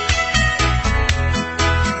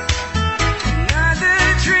 Another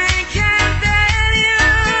drink and then you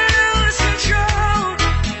lose control.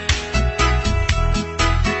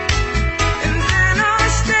 And then on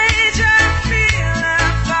stage I feel a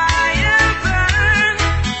fire burn.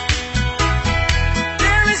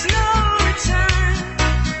 There is no return.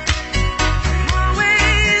 I'm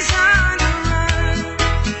always on the run.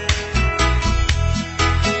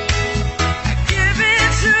 I give it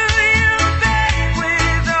to you, babe,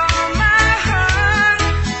 with all my heart.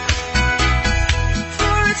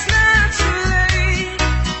 For it's not too late.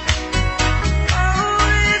 Oh,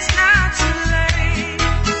 it's not too late.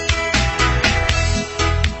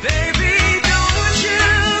 Baby, don't you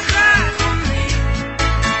cry for me.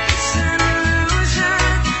 It's an illusion,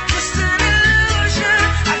 just an illusion.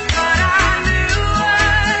 I thought I knew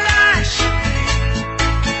what life should be.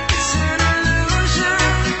 It's an illusion,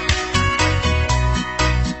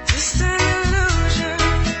 just an illusion.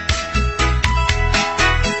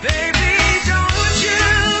 Baby, don't you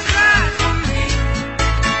cry for me.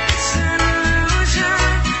 It's an illusion,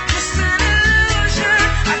 just an illusion.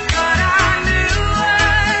 I thought I knew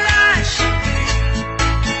what life should be.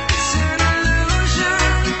 It's an illusion,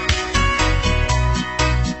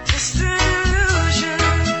 just an illusion.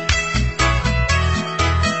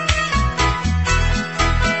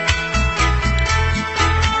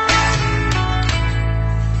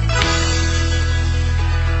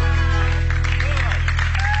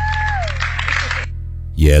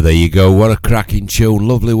 Yeah, there you go. What a cracking tune.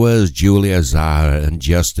 Lovely words, Julia Zaha, and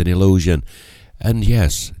Just an Illusion. And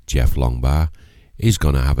yes, Jeff Longbar is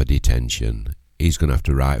going to have a detention. He's going to have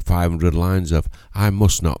to write 500 lines of I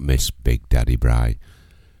Must Not Miss Big Daddy Bri.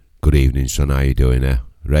 Good evening, son. How you doing, eh?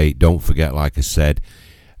 Right, don't forget, like I said,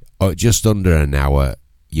 just under an hour,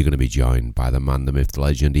 you're going to be joined by the man, the myth, the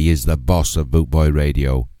legend. He is the boss of Bootboy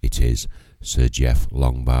Radio. It is Sir Jeff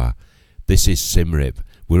Longbar. This is Simrip.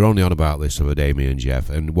 We're only on about this other day, me and Jeff,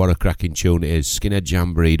 and what a cracking tune it is. Skinhead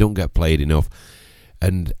Jamboree, don't get played enough.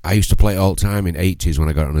 And I used to play it all the time in 80s when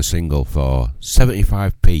I got it on a single for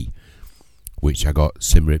 75p, which I got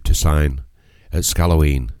Simrip to sign at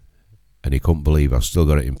Scalloween, and he couldn't believe I've still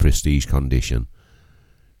got it in prestige condition.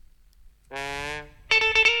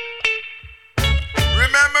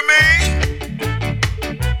 Remember me?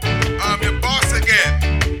 I'm your boss again,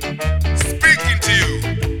 speaking to you.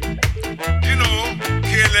 You know,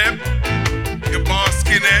 Caleb, your boss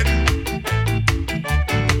skinhead.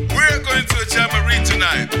 We're going to a jamboree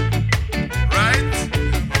tonight, right?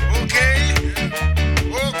 Okay?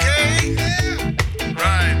 Okay?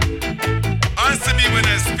 Right. Answer me when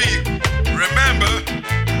I speak. Remember,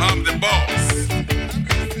 I'm the boss.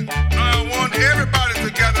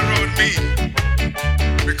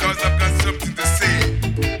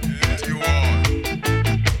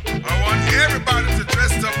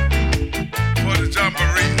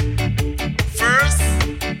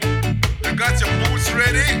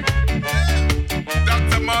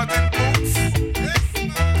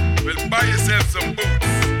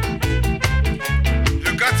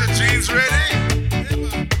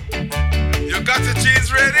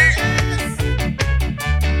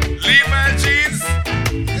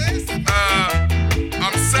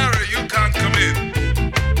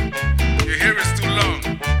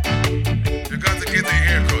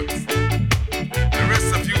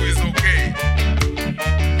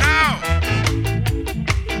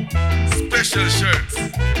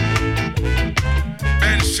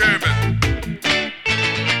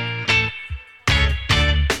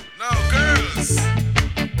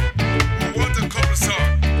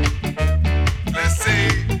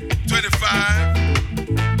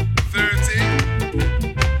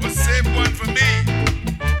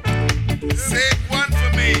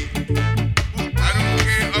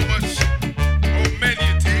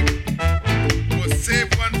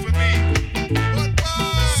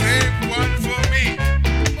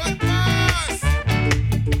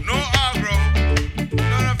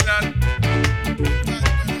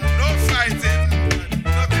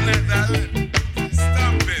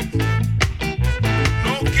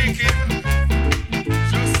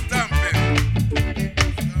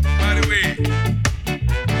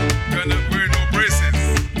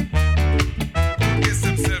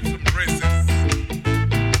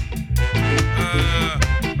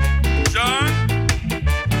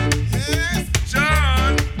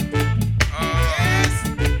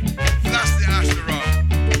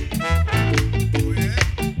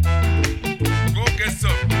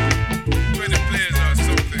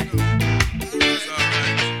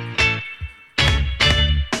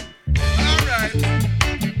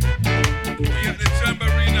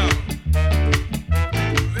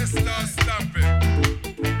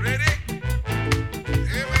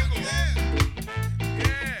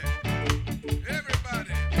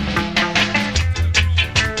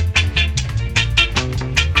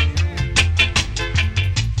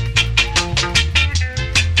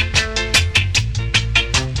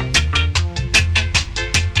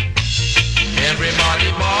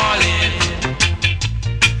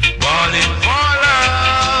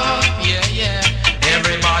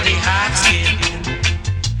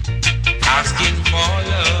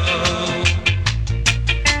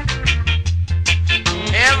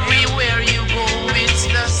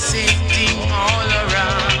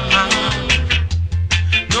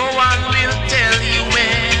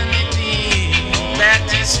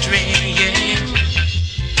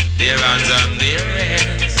 from their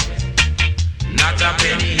hands. Not a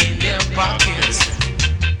penny in their pockets.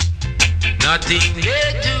 Nothing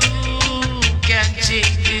they do can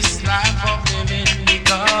change this life of living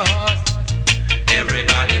because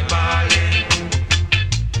everybody balling,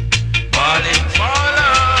 balling for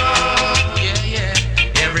love. Yeah, yeah.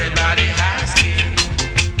 Everybody asking,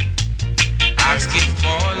 asking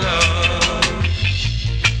for love.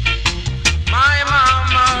 My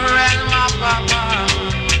mama and my papa,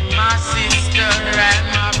 my sister and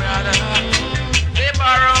my brother, they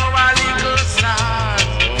borrow a little stars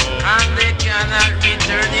and they cannot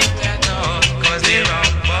return it at all, 'cause they're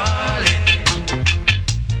all balling,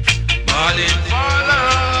 balling for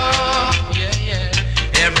love. Yeah, yeah.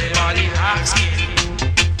 Everybody asking,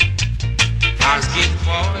 asking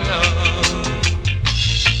for love.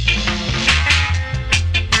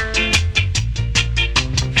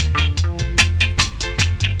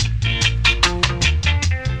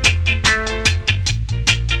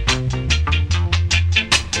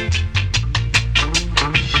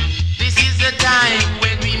 This is the time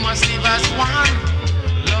when we must live as one,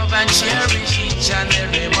 love and cherish each and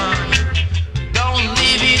every one. Don't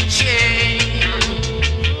live in shame,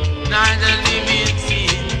 neither live in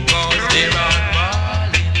sin, 'cause they're all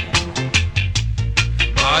balling,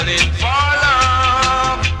 balling for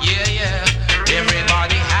love. Yeah, yeah.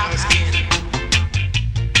 Everybody asking,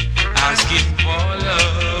 asking for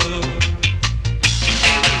love.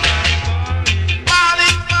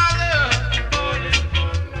 Balling for love.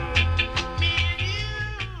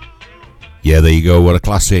 Yeah, there you go, what a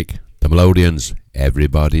classic. The Melodians,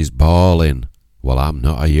 Everybody's Bawling. Well, I'm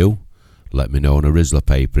not, are you? Let me know on a Rizzler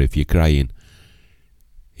paper if you're crying.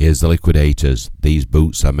 Here's the Liquidators. These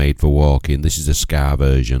boots are made for walking. This is a ska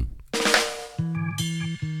version.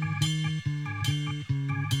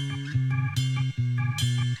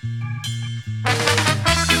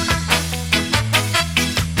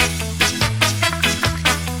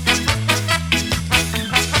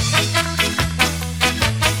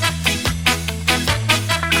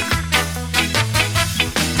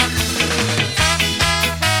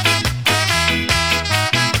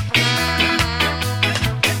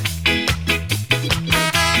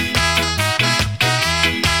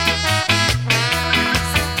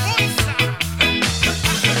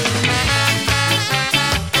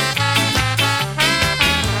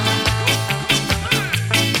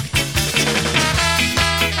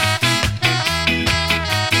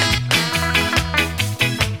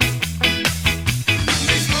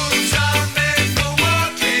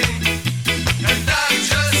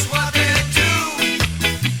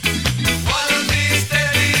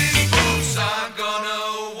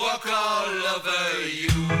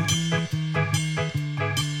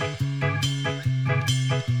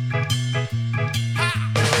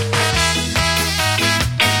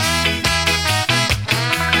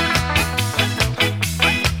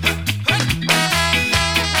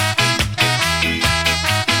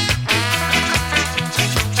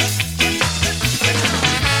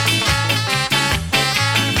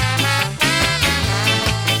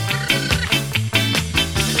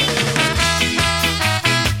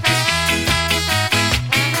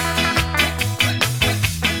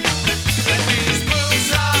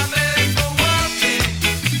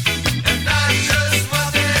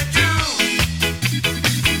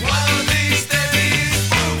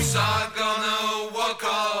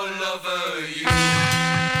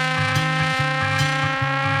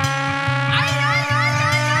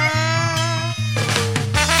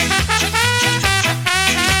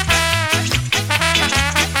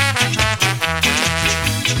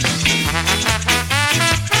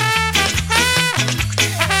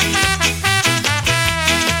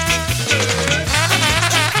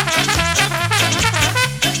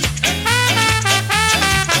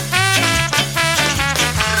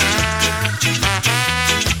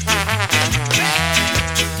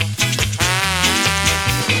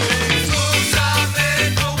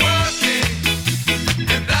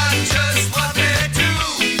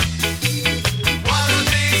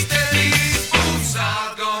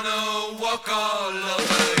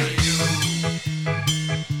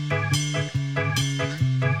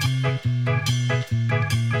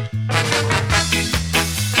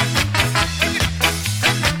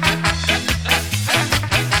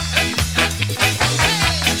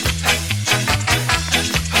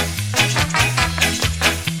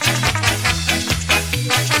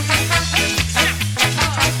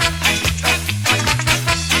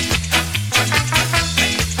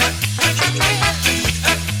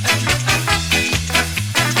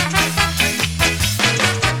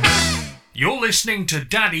 listening to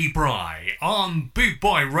Daddy Bri on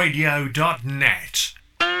bootboyradio.net.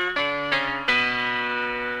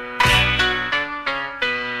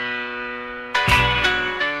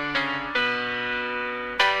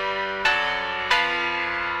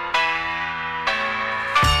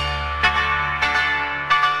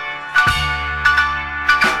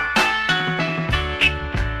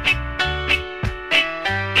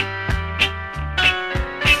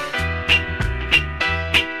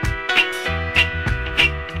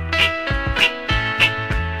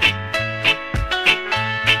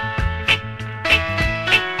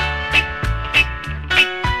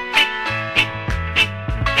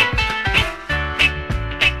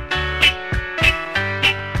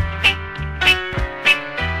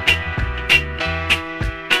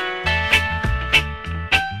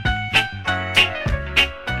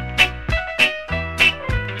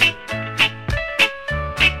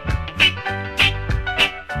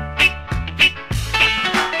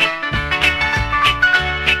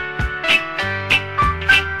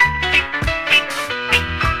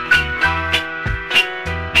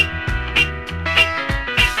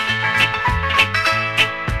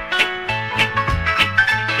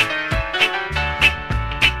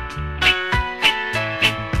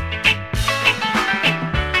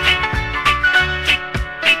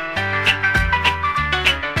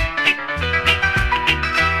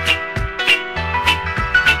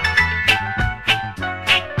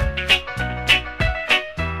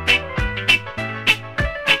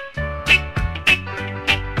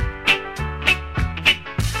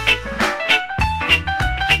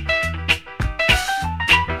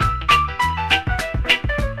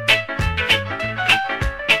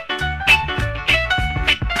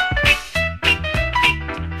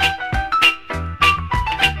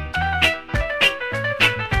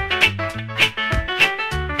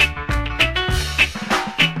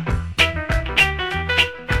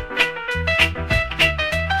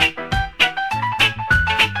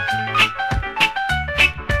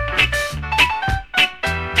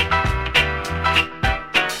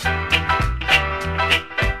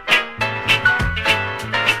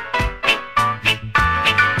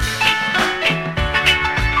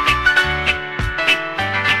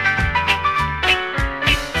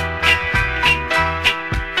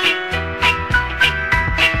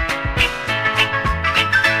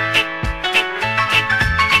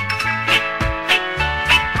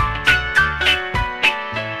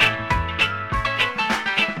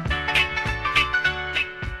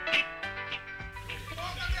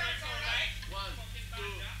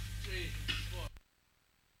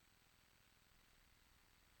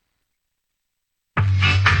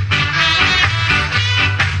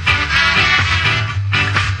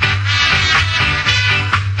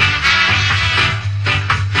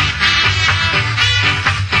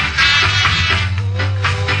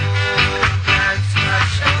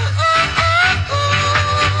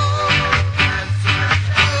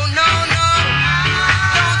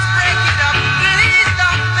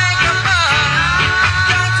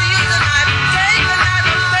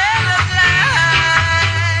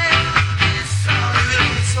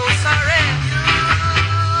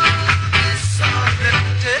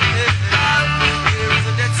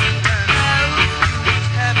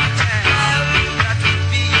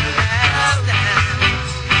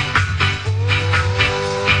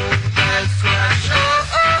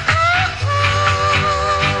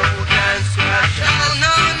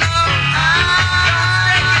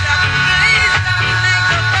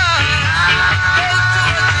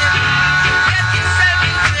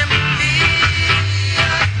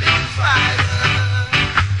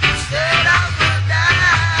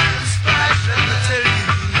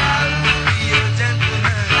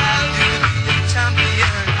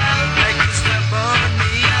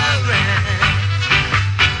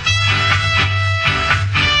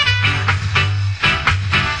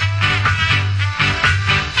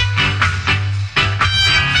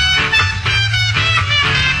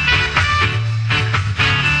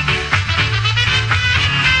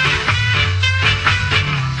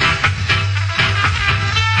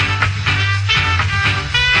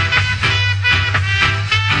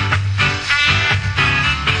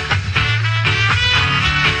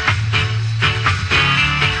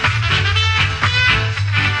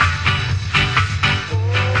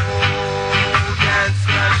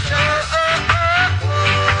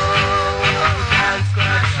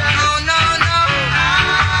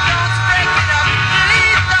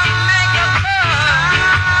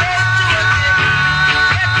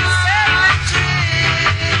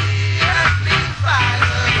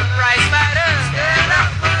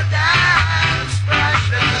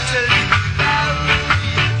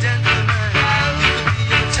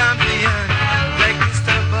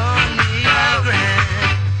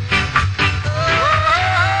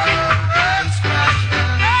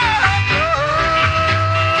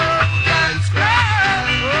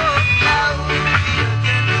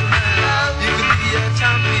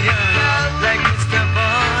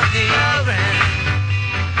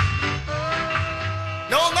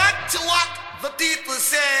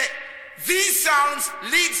 these sounds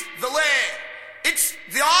leads the way. It's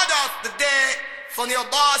the order of the day from your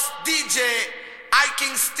boss DJ, I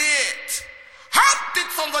King State. Hot it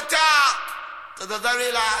from the top to the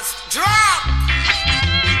very last drop.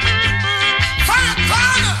 Fire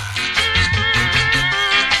corner.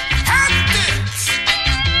 Hot it.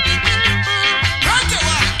 Rock it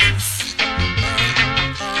wax.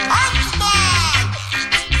 Hot man.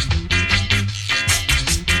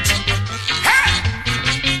 Hey.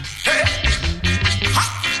 Hey.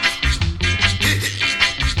 Hot.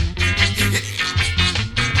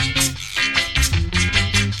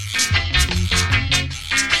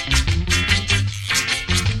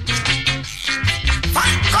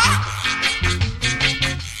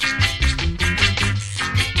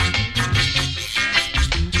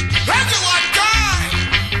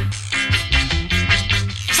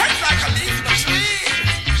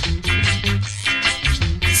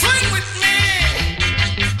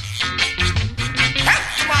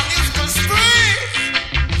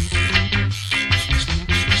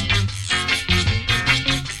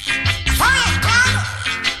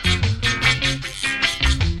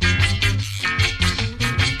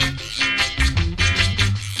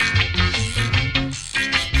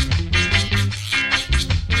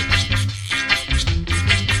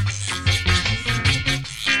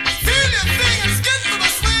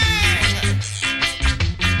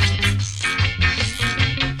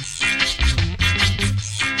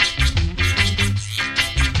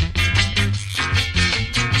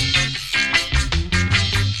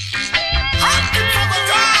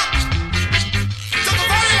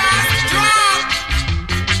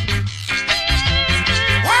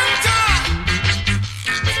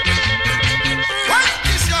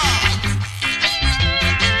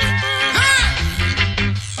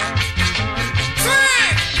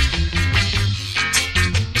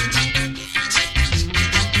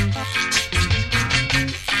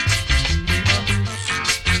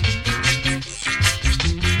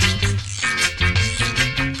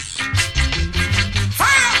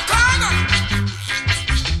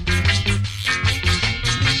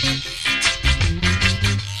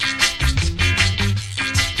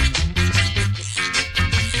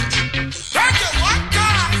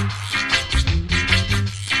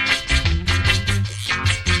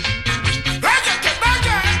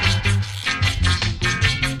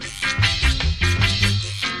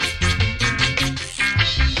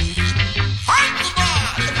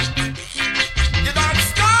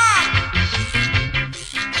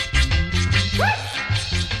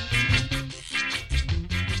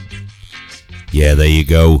 Yeah, there you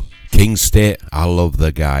go. King State, I love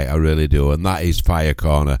the guy, I really do. And that is Fire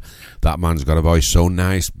Corner. That man's got a voice so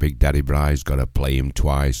nice. Big Daddy Bri's got to play him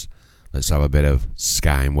twice. Let's have a bit of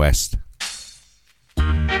Sky and West.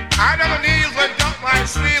 I never knees went up my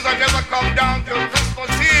sleeves. I never come down to Christmas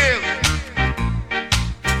Eve.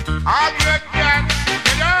 I'm your cat,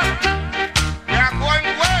 you know? We are going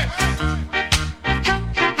west.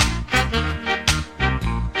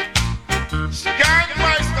 Sky and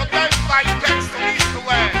West, the best by text from east to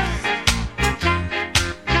west.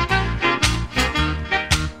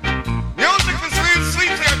 Music is sweet,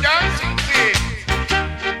 sweet to your dancing feet.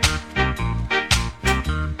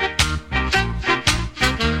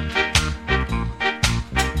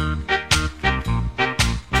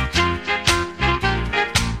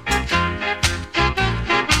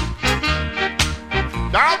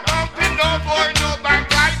 Now bumping, no boy, no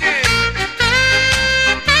backsliding.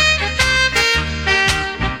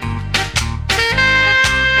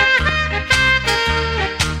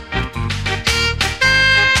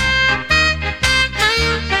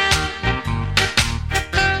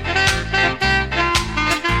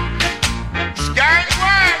 Sky and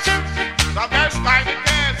West, the best time it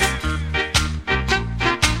is.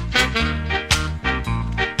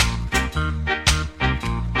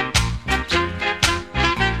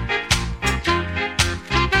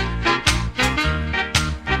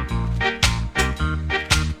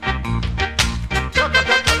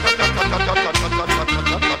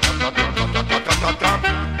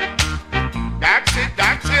 That's it,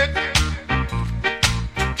 that's it.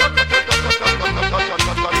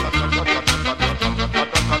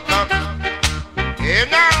 Here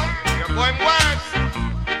now, you're going west.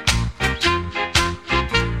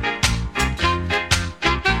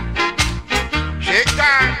 Shake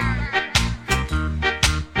time.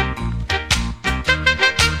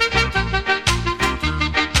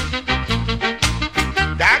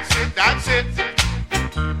 That's it, that's it.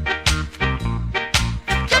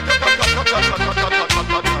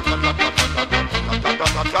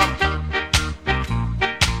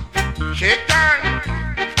 Shake time.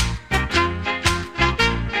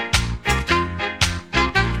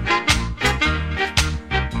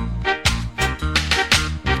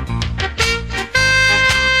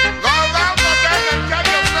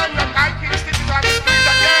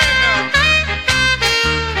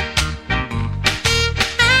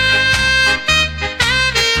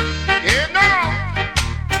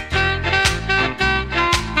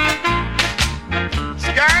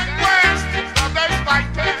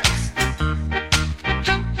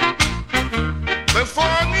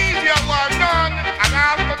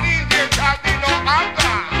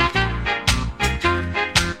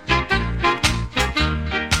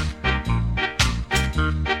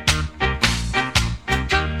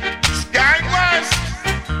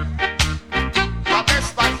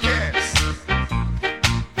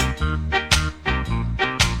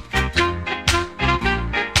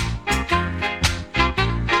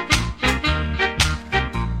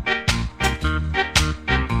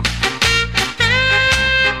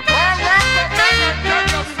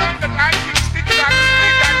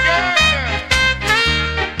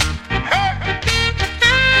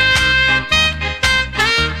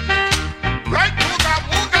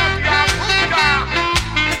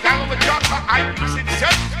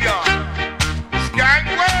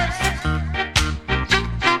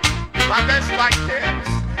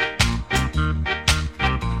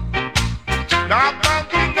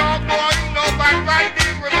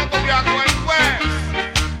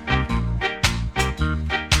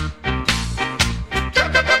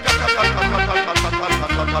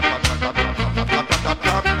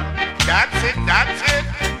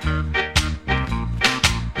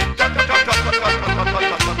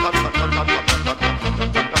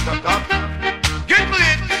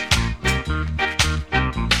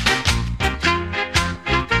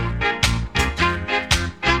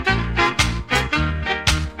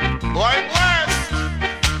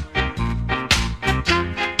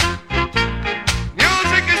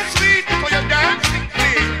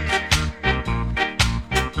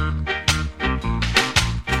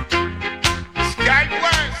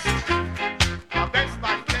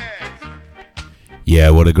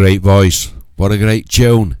 Yeah, what a great voice. What a great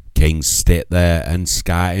tune. King's State there and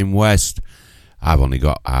Skyting West. I've only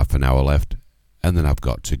got half an hour left and then I've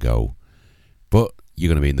got to go. But you're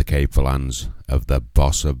going to be in the capable hands of the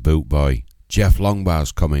boss of Bootboy. Jeff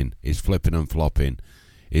Longbar's coming. He's flipping and flopping.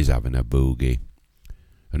 He's having a boogie.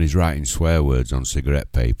 And he's writing swear words on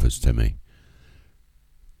cigarette papers to me.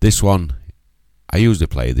 This one, I usually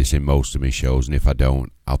play this in most of my shows, and if I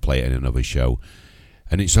don't, I'll play it in another show.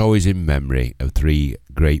 And it's always in memory of three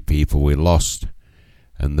great people we lost.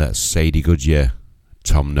 And that's Sadie Goodyear,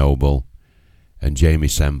 Tom Noble, and Jamie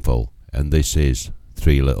Semple. And this is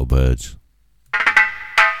Three Little Birds.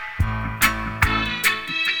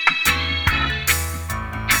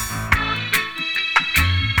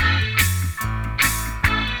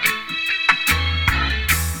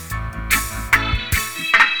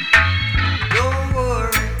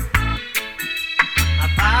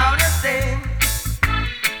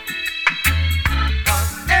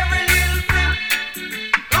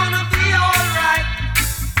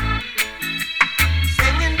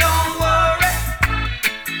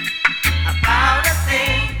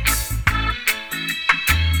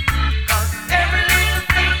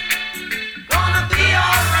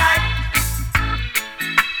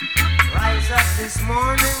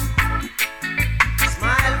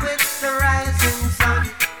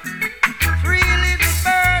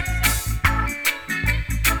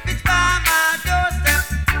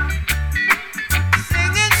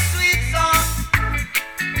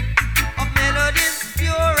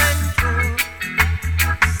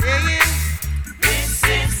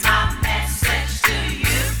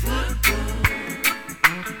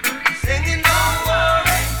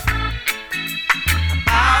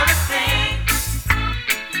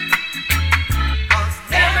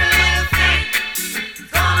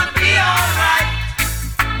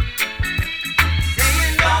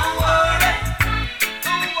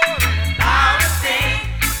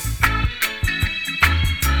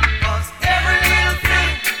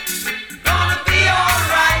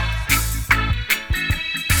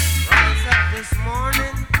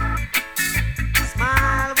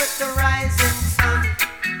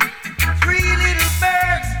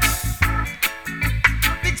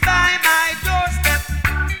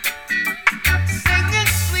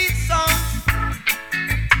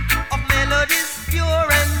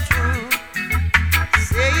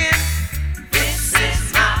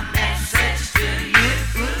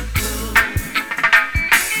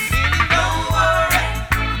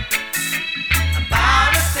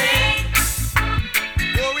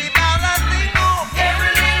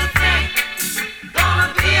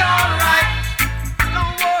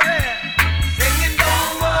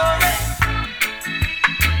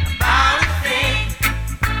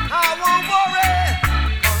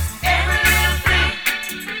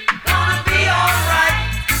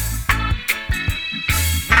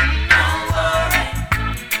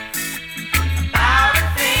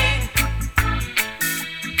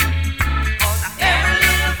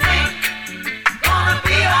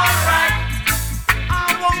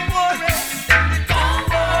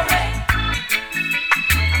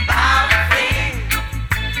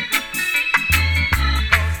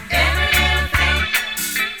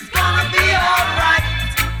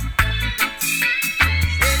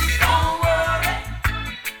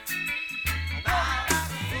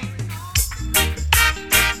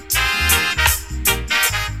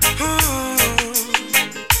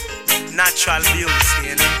 natural beauty,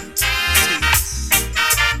 you know.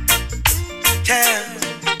 Yeah,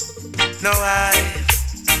 no,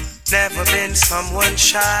 I've never been someone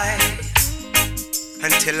shy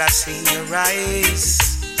until I seen your eyes.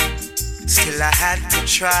 Still I had to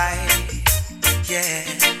try, yeah.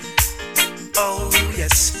 Oh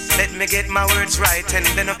yes, let me get my words right and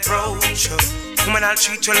then approach you. Woman, I'll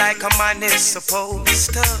treat you like a man is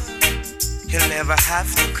supposed to. You'll never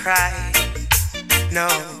have to cry,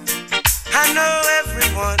 no. I know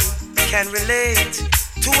everyone can relate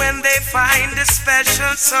to when they find a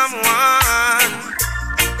special someone.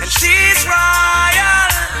 And she's royal,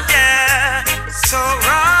 yeah, so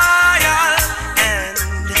royal. And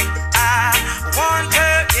I want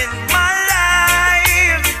her in my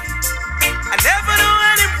life. I never knew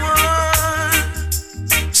anyone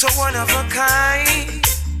so one of a kind,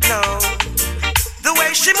 no. The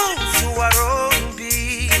way she moves to her own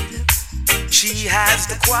beat, she has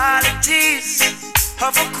the qualities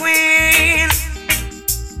of a queen.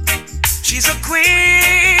 She's a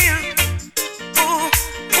queen. Ooh,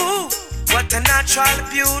 ooh, what a natural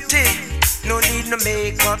beauty. No need no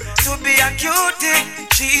makeup to be a cutie.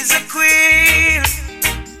 She's a queen.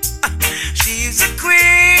 She's a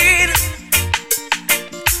queen.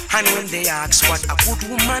 I And when they ask what a good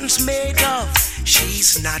woman's made of,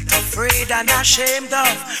 she's not afraid and ashamed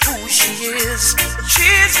of who she is.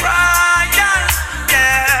 She's royal,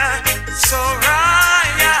 yeah, so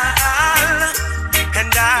royal.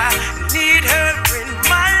 And I need her in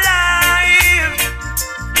my life.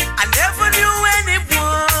 I never knew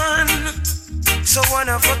anyone so one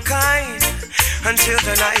of a kind until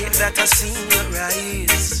the night that I seen your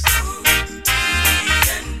eyes.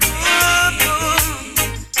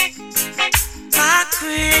 My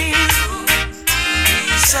queen,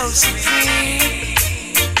 so supreme.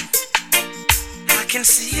 I can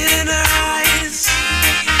see it in her eyes,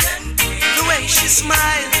 the way she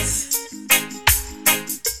smiles.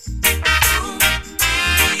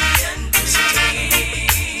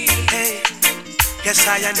 Hey, yes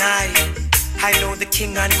I know the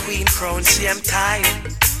king and queen crown same time,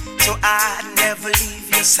 so I'd never leave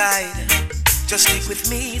your side. Just stick with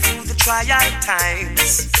me through the trial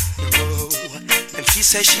times. Oh, and she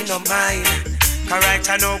says she no mind. Correct,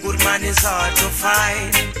 I know good man is hard to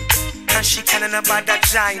find. And she can't about that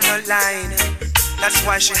giant line. That's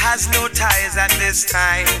why she has no ties at this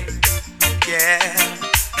time. Yeah,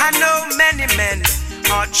 I know many men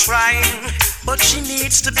are trying, but she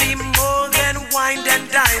needs to be more than wine and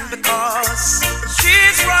dine, because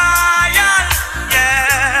she's royal,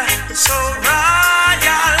 yeah, so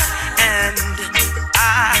royal. And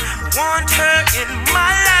I want her in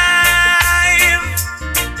my life.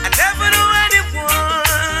 I never knew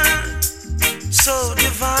anyone so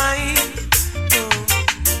divine.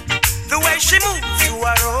 The way she moves to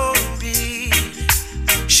her own beat,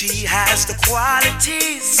 she has the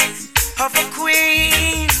qualities of a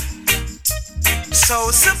queen,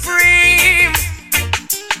 so supreme.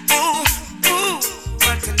 Ooh, ooh,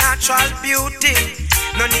 what a natural beauty.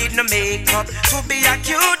 No need no makeup to be a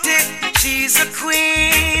cutie. She's a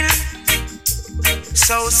queen,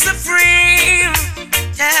 so supreme,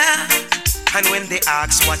 yeah. And when they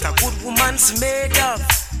ask what a good woman's made of,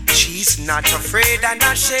 she's not afraid and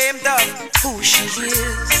ashamed of who she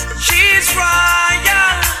is. She's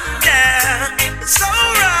royal, yeah, so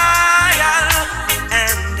royal.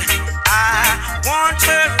 And I want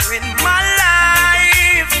her in my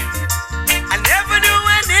life. I never knew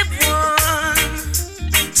anyone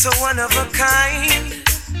so one of a kind.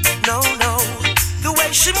 No, no, the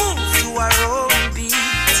way she moves to her own beat,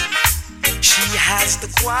 she has the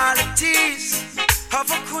qualities of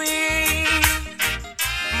a queen,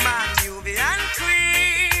 my Nubian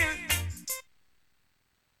queen.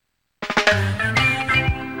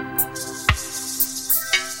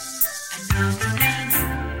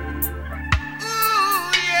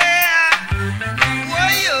 Ooh, yeah.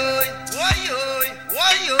 Woy-oy, woy-oy,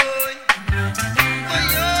 woy-oy.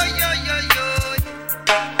 Woy-oy, yo-yo-yo.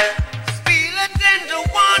 Feel it in the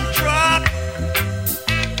one drop,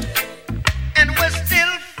 and we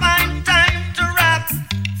still find time to rap.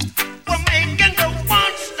 We're making the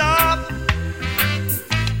one stop.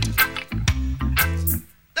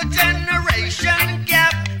 The generation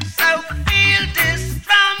gap, so feel this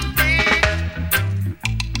drum beat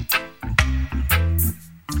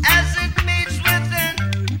as it meets within,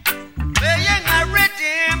 playing a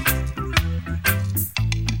rhythm,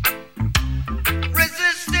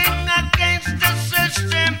 resisting against the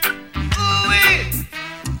system. Ooh-wee.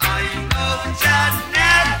 I know Jah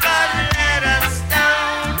never let us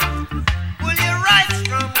down. Will you right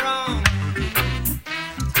from wrong?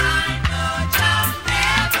 I know Jah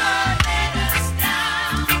never let us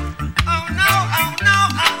down. Oh no, oh no,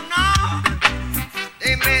 oh no.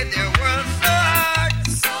 They made their world so hard.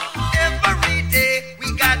 Every day we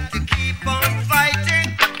got to keep on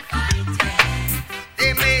fighting.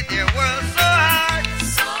 They made their world so hard.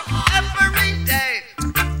 Every day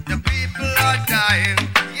the people are dying.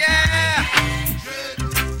 Yeah.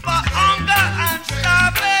 For hunger and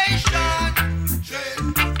starvation.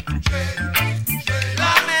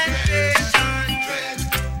 Lamentation.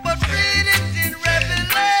 But read it in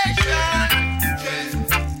Revelation.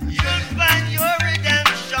 You'll find your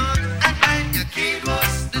redemption. And when you keep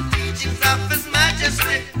us the teachings of His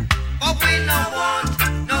Majesty. For we no want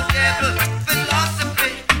no devil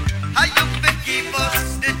philosophy. How you fit keep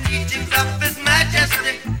us the teachings of His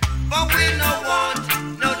Majesty. For we no want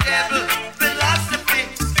no devil philosophy.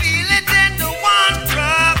 Feel it in the one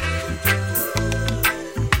drop,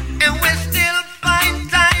 and we still find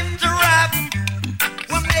time to rap.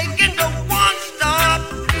 We're making the one stop,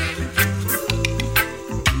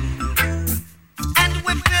 and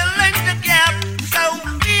we're filling the gap. So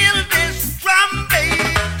feel this drum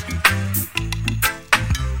beat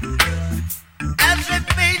as it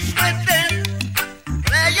beats within,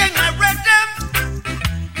 playing a rhythm,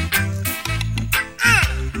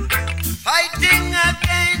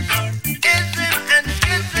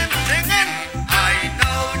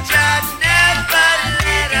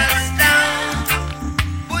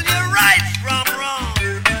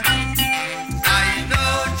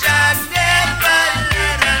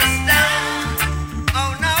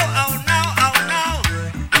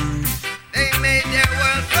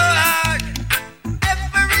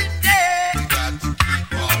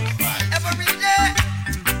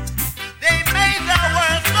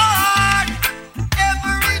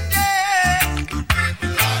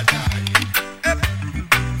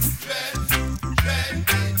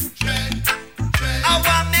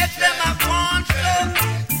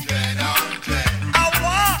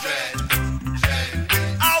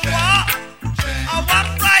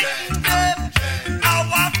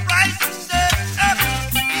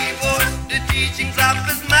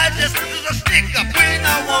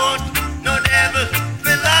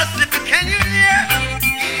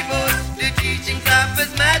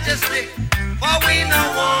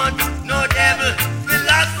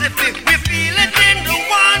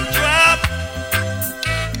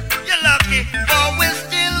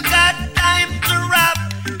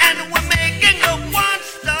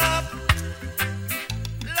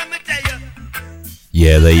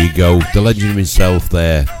 Yeah, there you go. The legend himself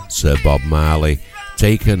there, Sir Bob Marley,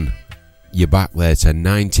 taken you back there to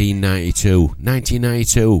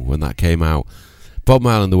 1992 when that came out. Bob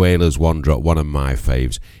Marley and the Wailers, One Drop, one of my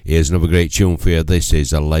faves. Here's another great tune for you. This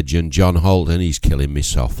is a legend, John Holt, and he's Killing Me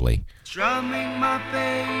Softly. Strumming my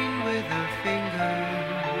pain with her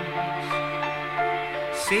fingers,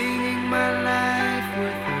 singing my life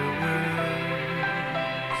with her words,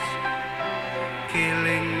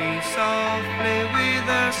 killing me softly with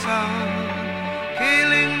her song,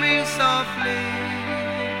 killing me softly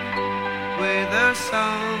with her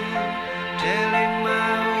song, telling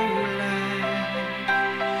my whole life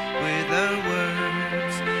with her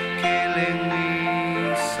words, killing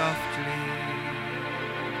me softly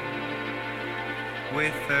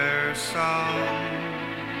with her song.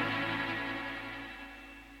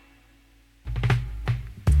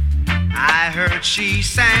 I heard she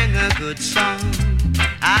sang a good song,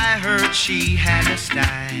 I heard she had a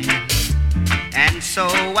style, and so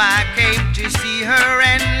I came to see her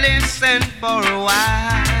and listen for a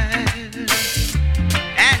while.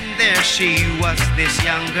 And there she was, this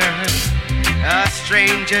young girl, a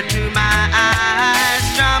stranger to my eyes,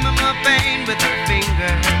 strumming my pain with her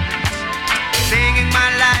fingers, singing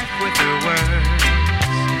my life with her words,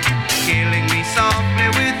 killing me softly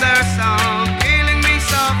with her song, killing me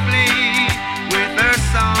softly with her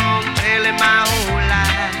song, telling my whole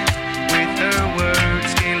life with her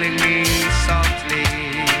words, killing me softly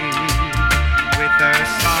with her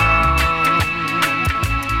song.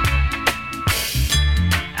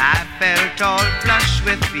 I felt all flushed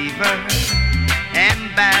with fever,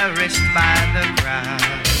 embarrassed by the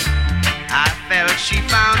crowd. I felt she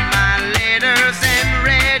found my letters and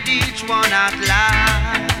read each one out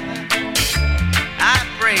loud. I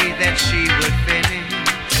prayed that she would finish,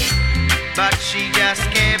 but she just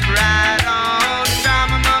kept right on,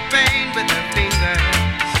 strumming my pain with her fingers,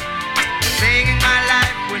 singing my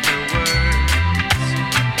life with her words,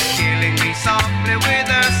 killing me softly with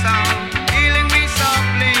her song, killing me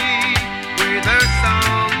softly with her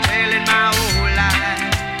song, telling my whole life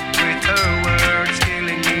with her words,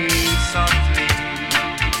 killing me softly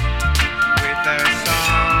with her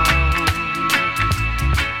song.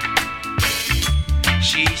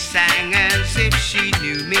 She sang as if she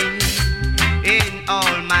knew me in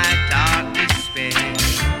all my dark despair,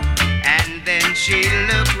 and then she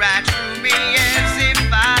looked right through me as if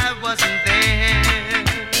I wasn't there.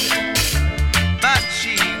 But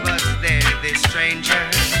she was there, this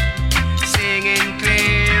stranger, singing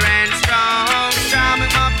clear and strong,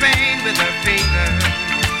 strumming my pain with her fingers,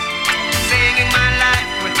 singing my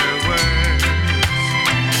life with her words,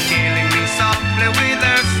 killing me softly with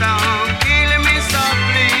her song, killing me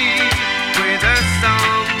softly with her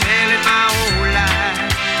song, telling my whole life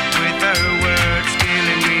with her words,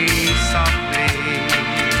 killing me softly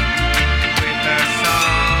with her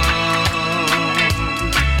song.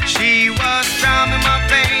 She was strumming my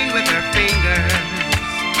pain with her fingers,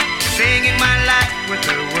 singing my life with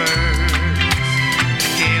her words,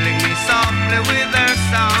 killing me softly with her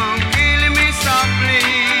song, killing me softly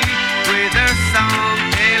with her song,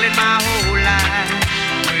 telling my whole life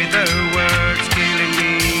with her words, killing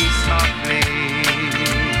me softly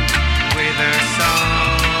with her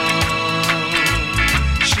song.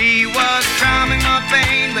 She was strumming my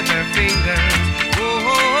pain with her fingers,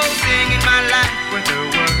 oh, singing my life with her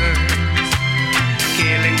words,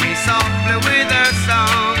 killing me softly with her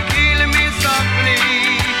song, killing me softly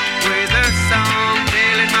with her song,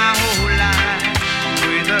 telling my whole life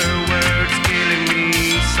with her words, killing me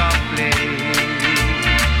softly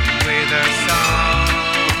with her song.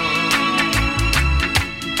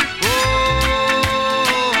 Oh,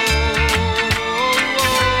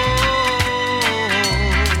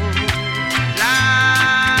 la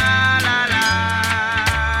la la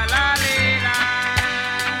la la.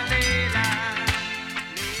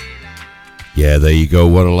 Yeah, there you go.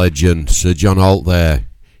 What a legend. Sir John Holt there,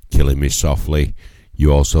 Killing Me Softly.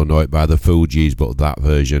 You also know it by the Fugees, but that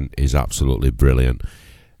version is absolutely brilliant.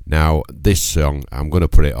 Now, this song, I'm going to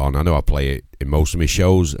put it on. I know I play it in most of my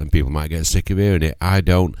shows, and people might get sick of hearing it. I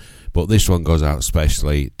don't. But this one goes out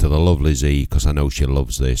especially to the lovely Z, because I know she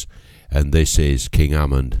loves this. And this is King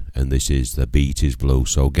Hammond, and this is The Beat is Blue.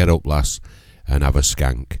 So get up, lass, and have a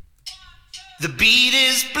skank. The beat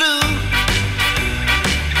is blue.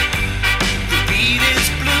 The beat is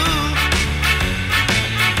blue.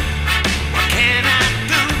 What can I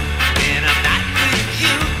do when I'm not with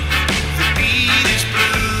you? The beat is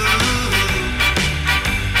blue.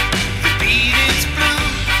 The beat is blue.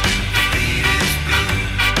 The beat is blue.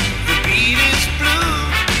 The beat is blue.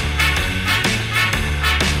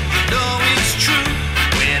 You know it's true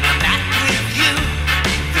when I'm not with you.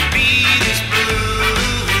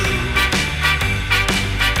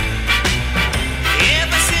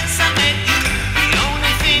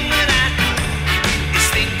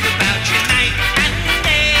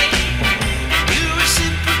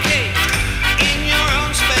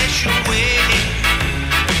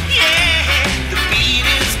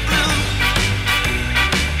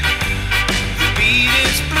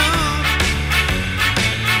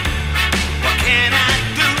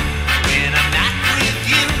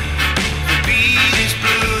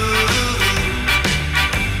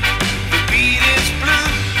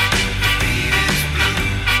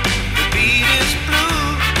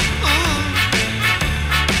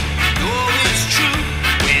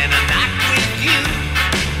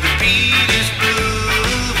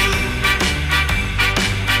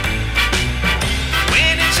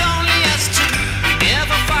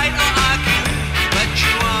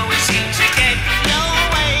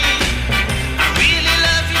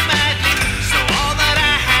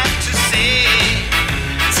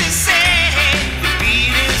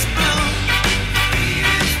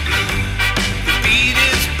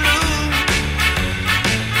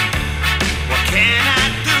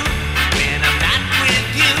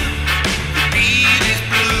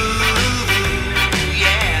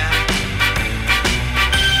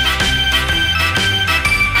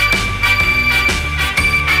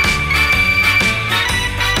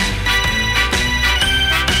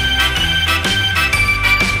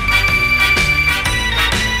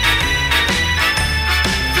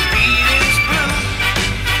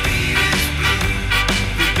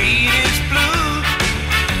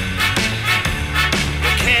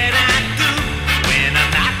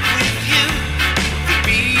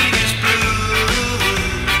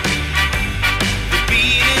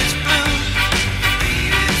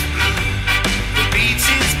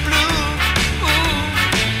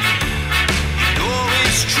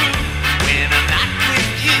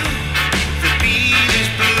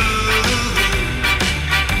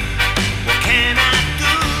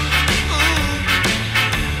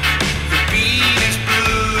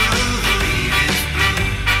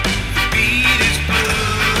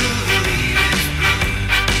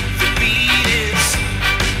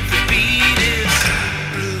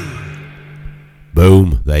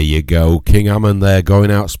 you go. King Hammond there,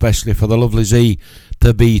 going out specially for the lovely Z.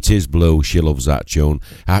 The Beat is Blue. She loves that tune.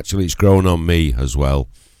 Actually, it's grown on me as well.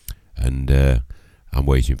 And I'm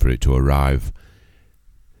waiting for it to arrive.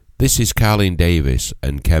 This is Carlene Davis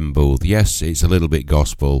and Ken Booth. Yes, it's a little bit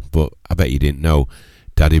gospel, but I bet you didn't know.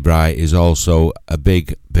 Daddy Bri is also a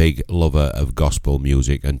big, big lover of gospel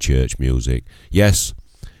music and church music. Yes,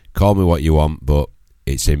 call me what you want, but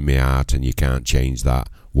it's in my heart and you can't change that.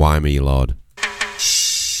 Why me, Lord?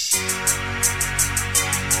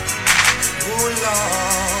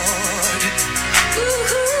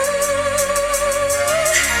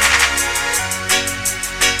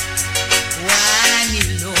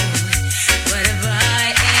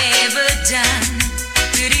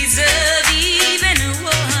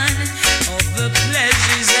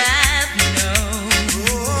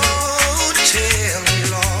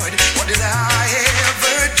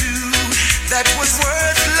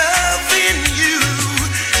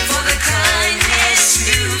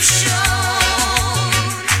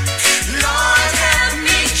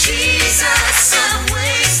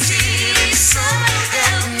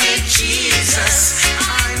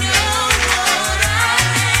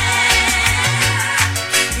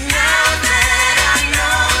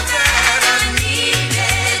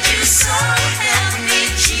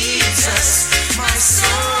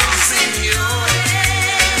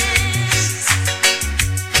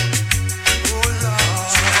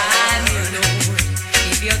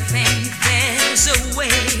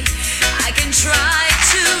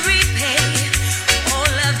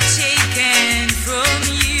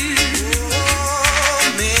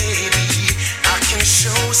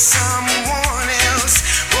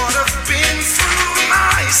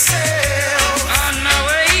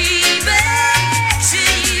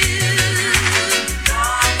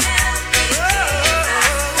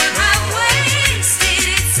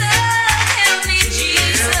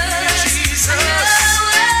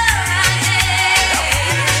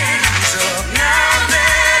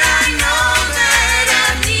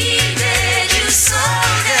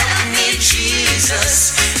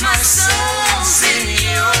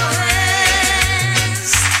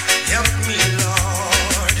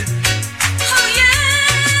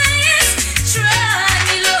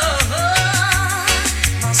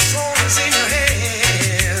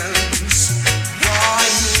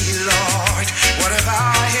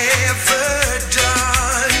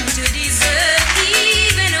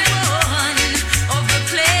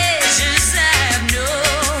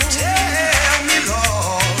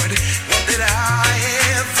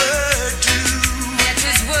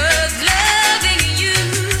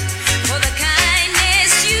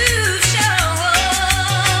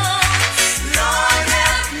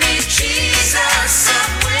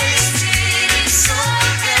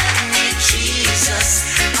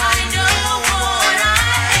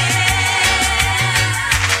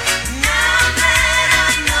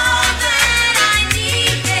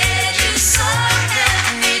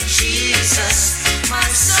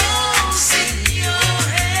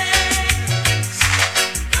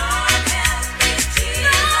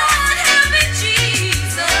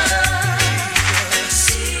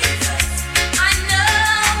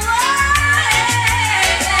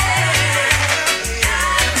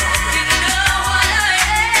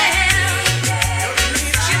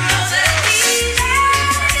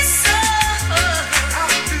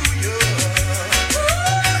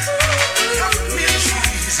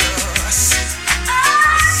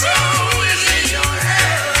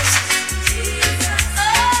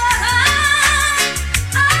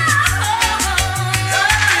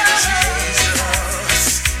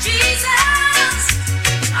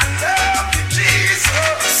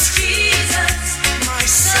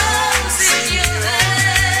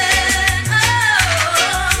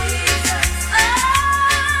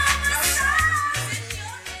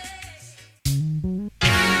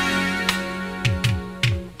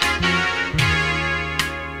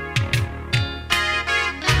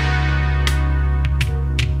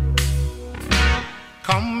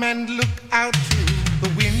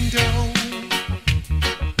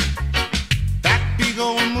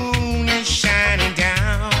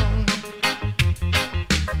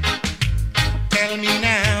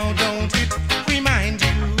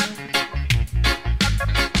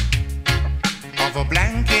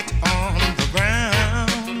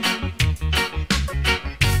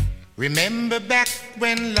 Remember back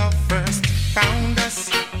when love first found us,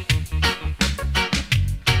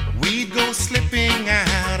 we'd go slipping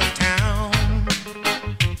out of town,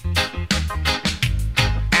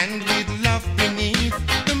 and we'd love beneath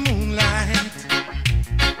the moonlight,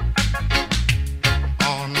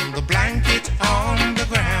 on the blanket on the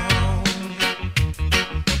ground.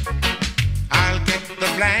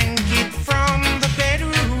 blanket from the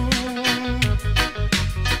bedroom,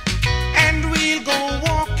 and we'll go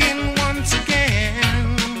walking once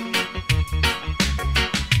again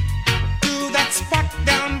to that spot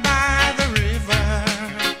down by the river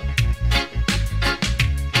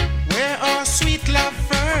where our sweet love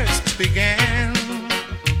first began.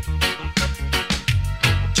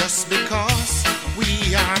 Just because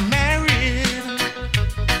we are married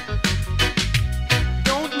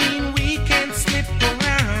don't mean we can slip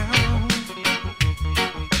around.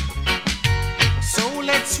 So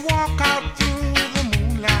let's walk out through the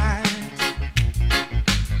moonlight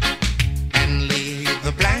and lay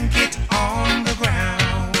the blanket on the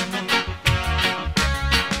ground.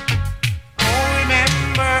 Oh,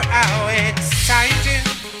 remember how exciting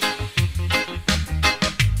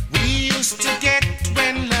we used to get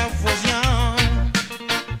when love was young.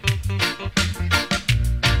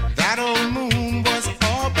 That old moon was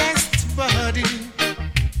our best buddy.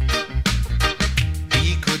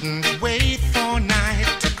 We couldn't wait for night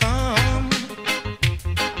to come.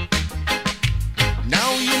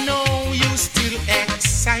 Now you know you still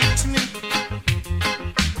excite me.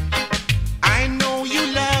 I know you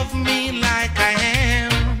love me like I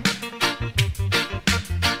am.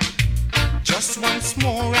 Just once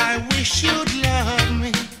more I wish you'd love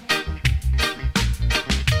me.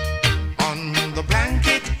 On the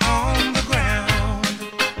blanket on the ground,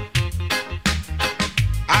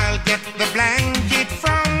 I'll get the blanket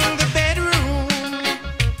from the bedroom,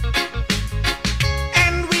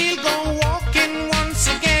 and we'll go walking once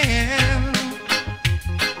again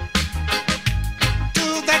to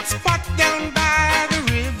that spot down by the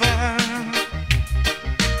river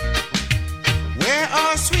where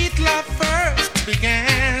our sweet love first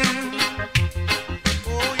began.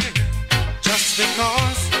 Oh yeah. Just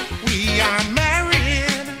because we are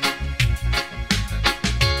married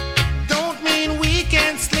don't mean we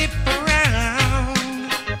can slip around.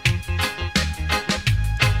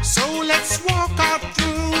 So let's walk out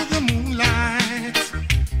through the moonlight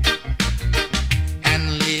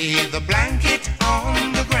and lay the blanket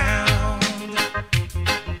on the ground.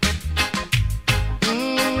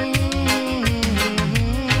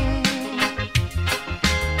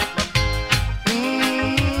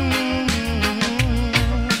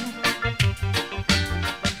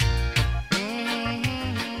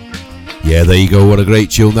 Yeah, there you go. What a great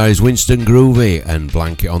tune. That is Winston Groovy and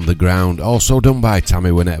Blanket on the Ground. Also done by Tammy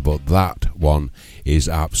Wynette, but that one is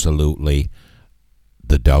absolutely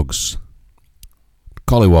the Dogs.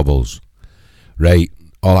 Collywobbles. Right,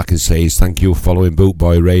 all I can say is thank you for following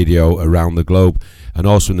Bootboy Radio around the globe and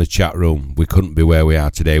also in the chat room. We couldn't be where we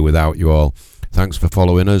are today without you all. Thanks for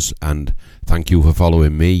following us and thank you for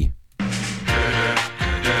following me.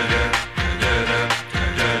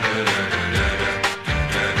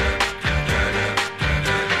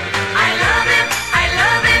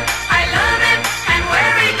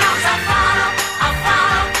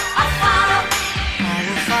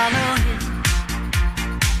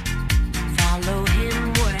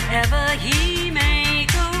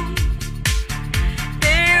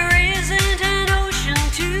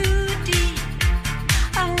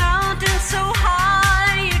 So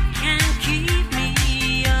high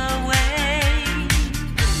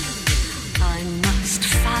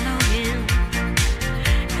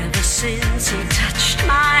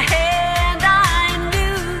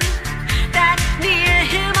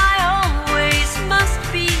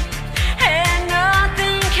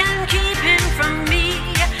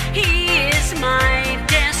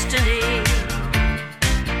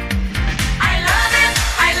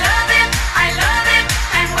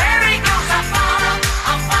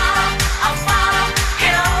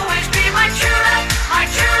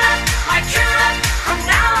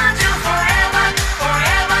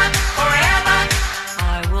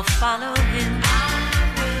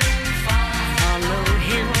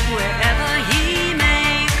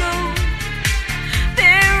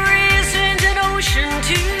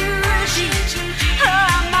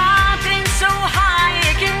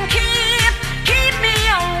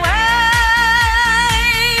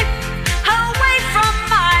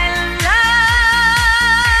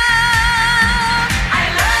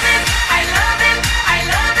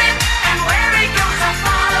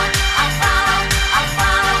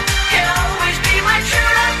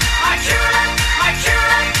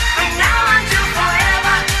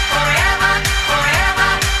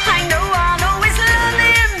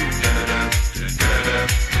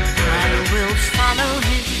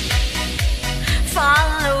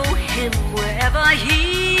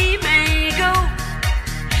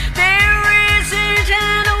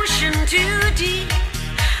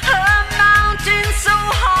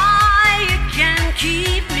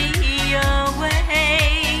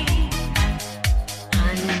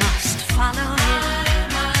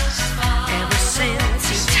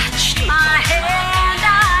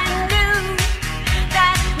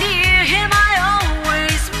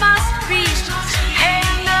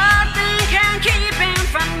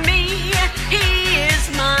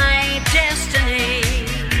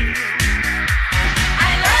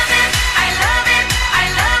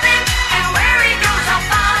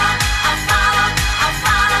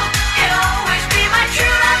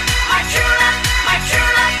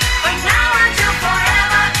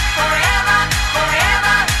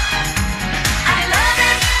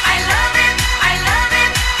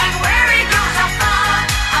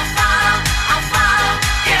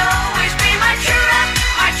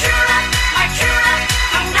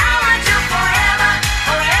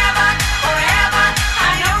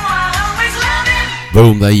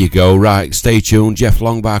Boom, there you go. Right, stay tuned. Jeff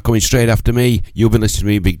Longbar coming straight after me. You've been listening to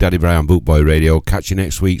me, Big Daddy Bri on Bootboy Radio. Catch you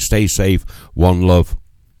next week. Stay safe. One love.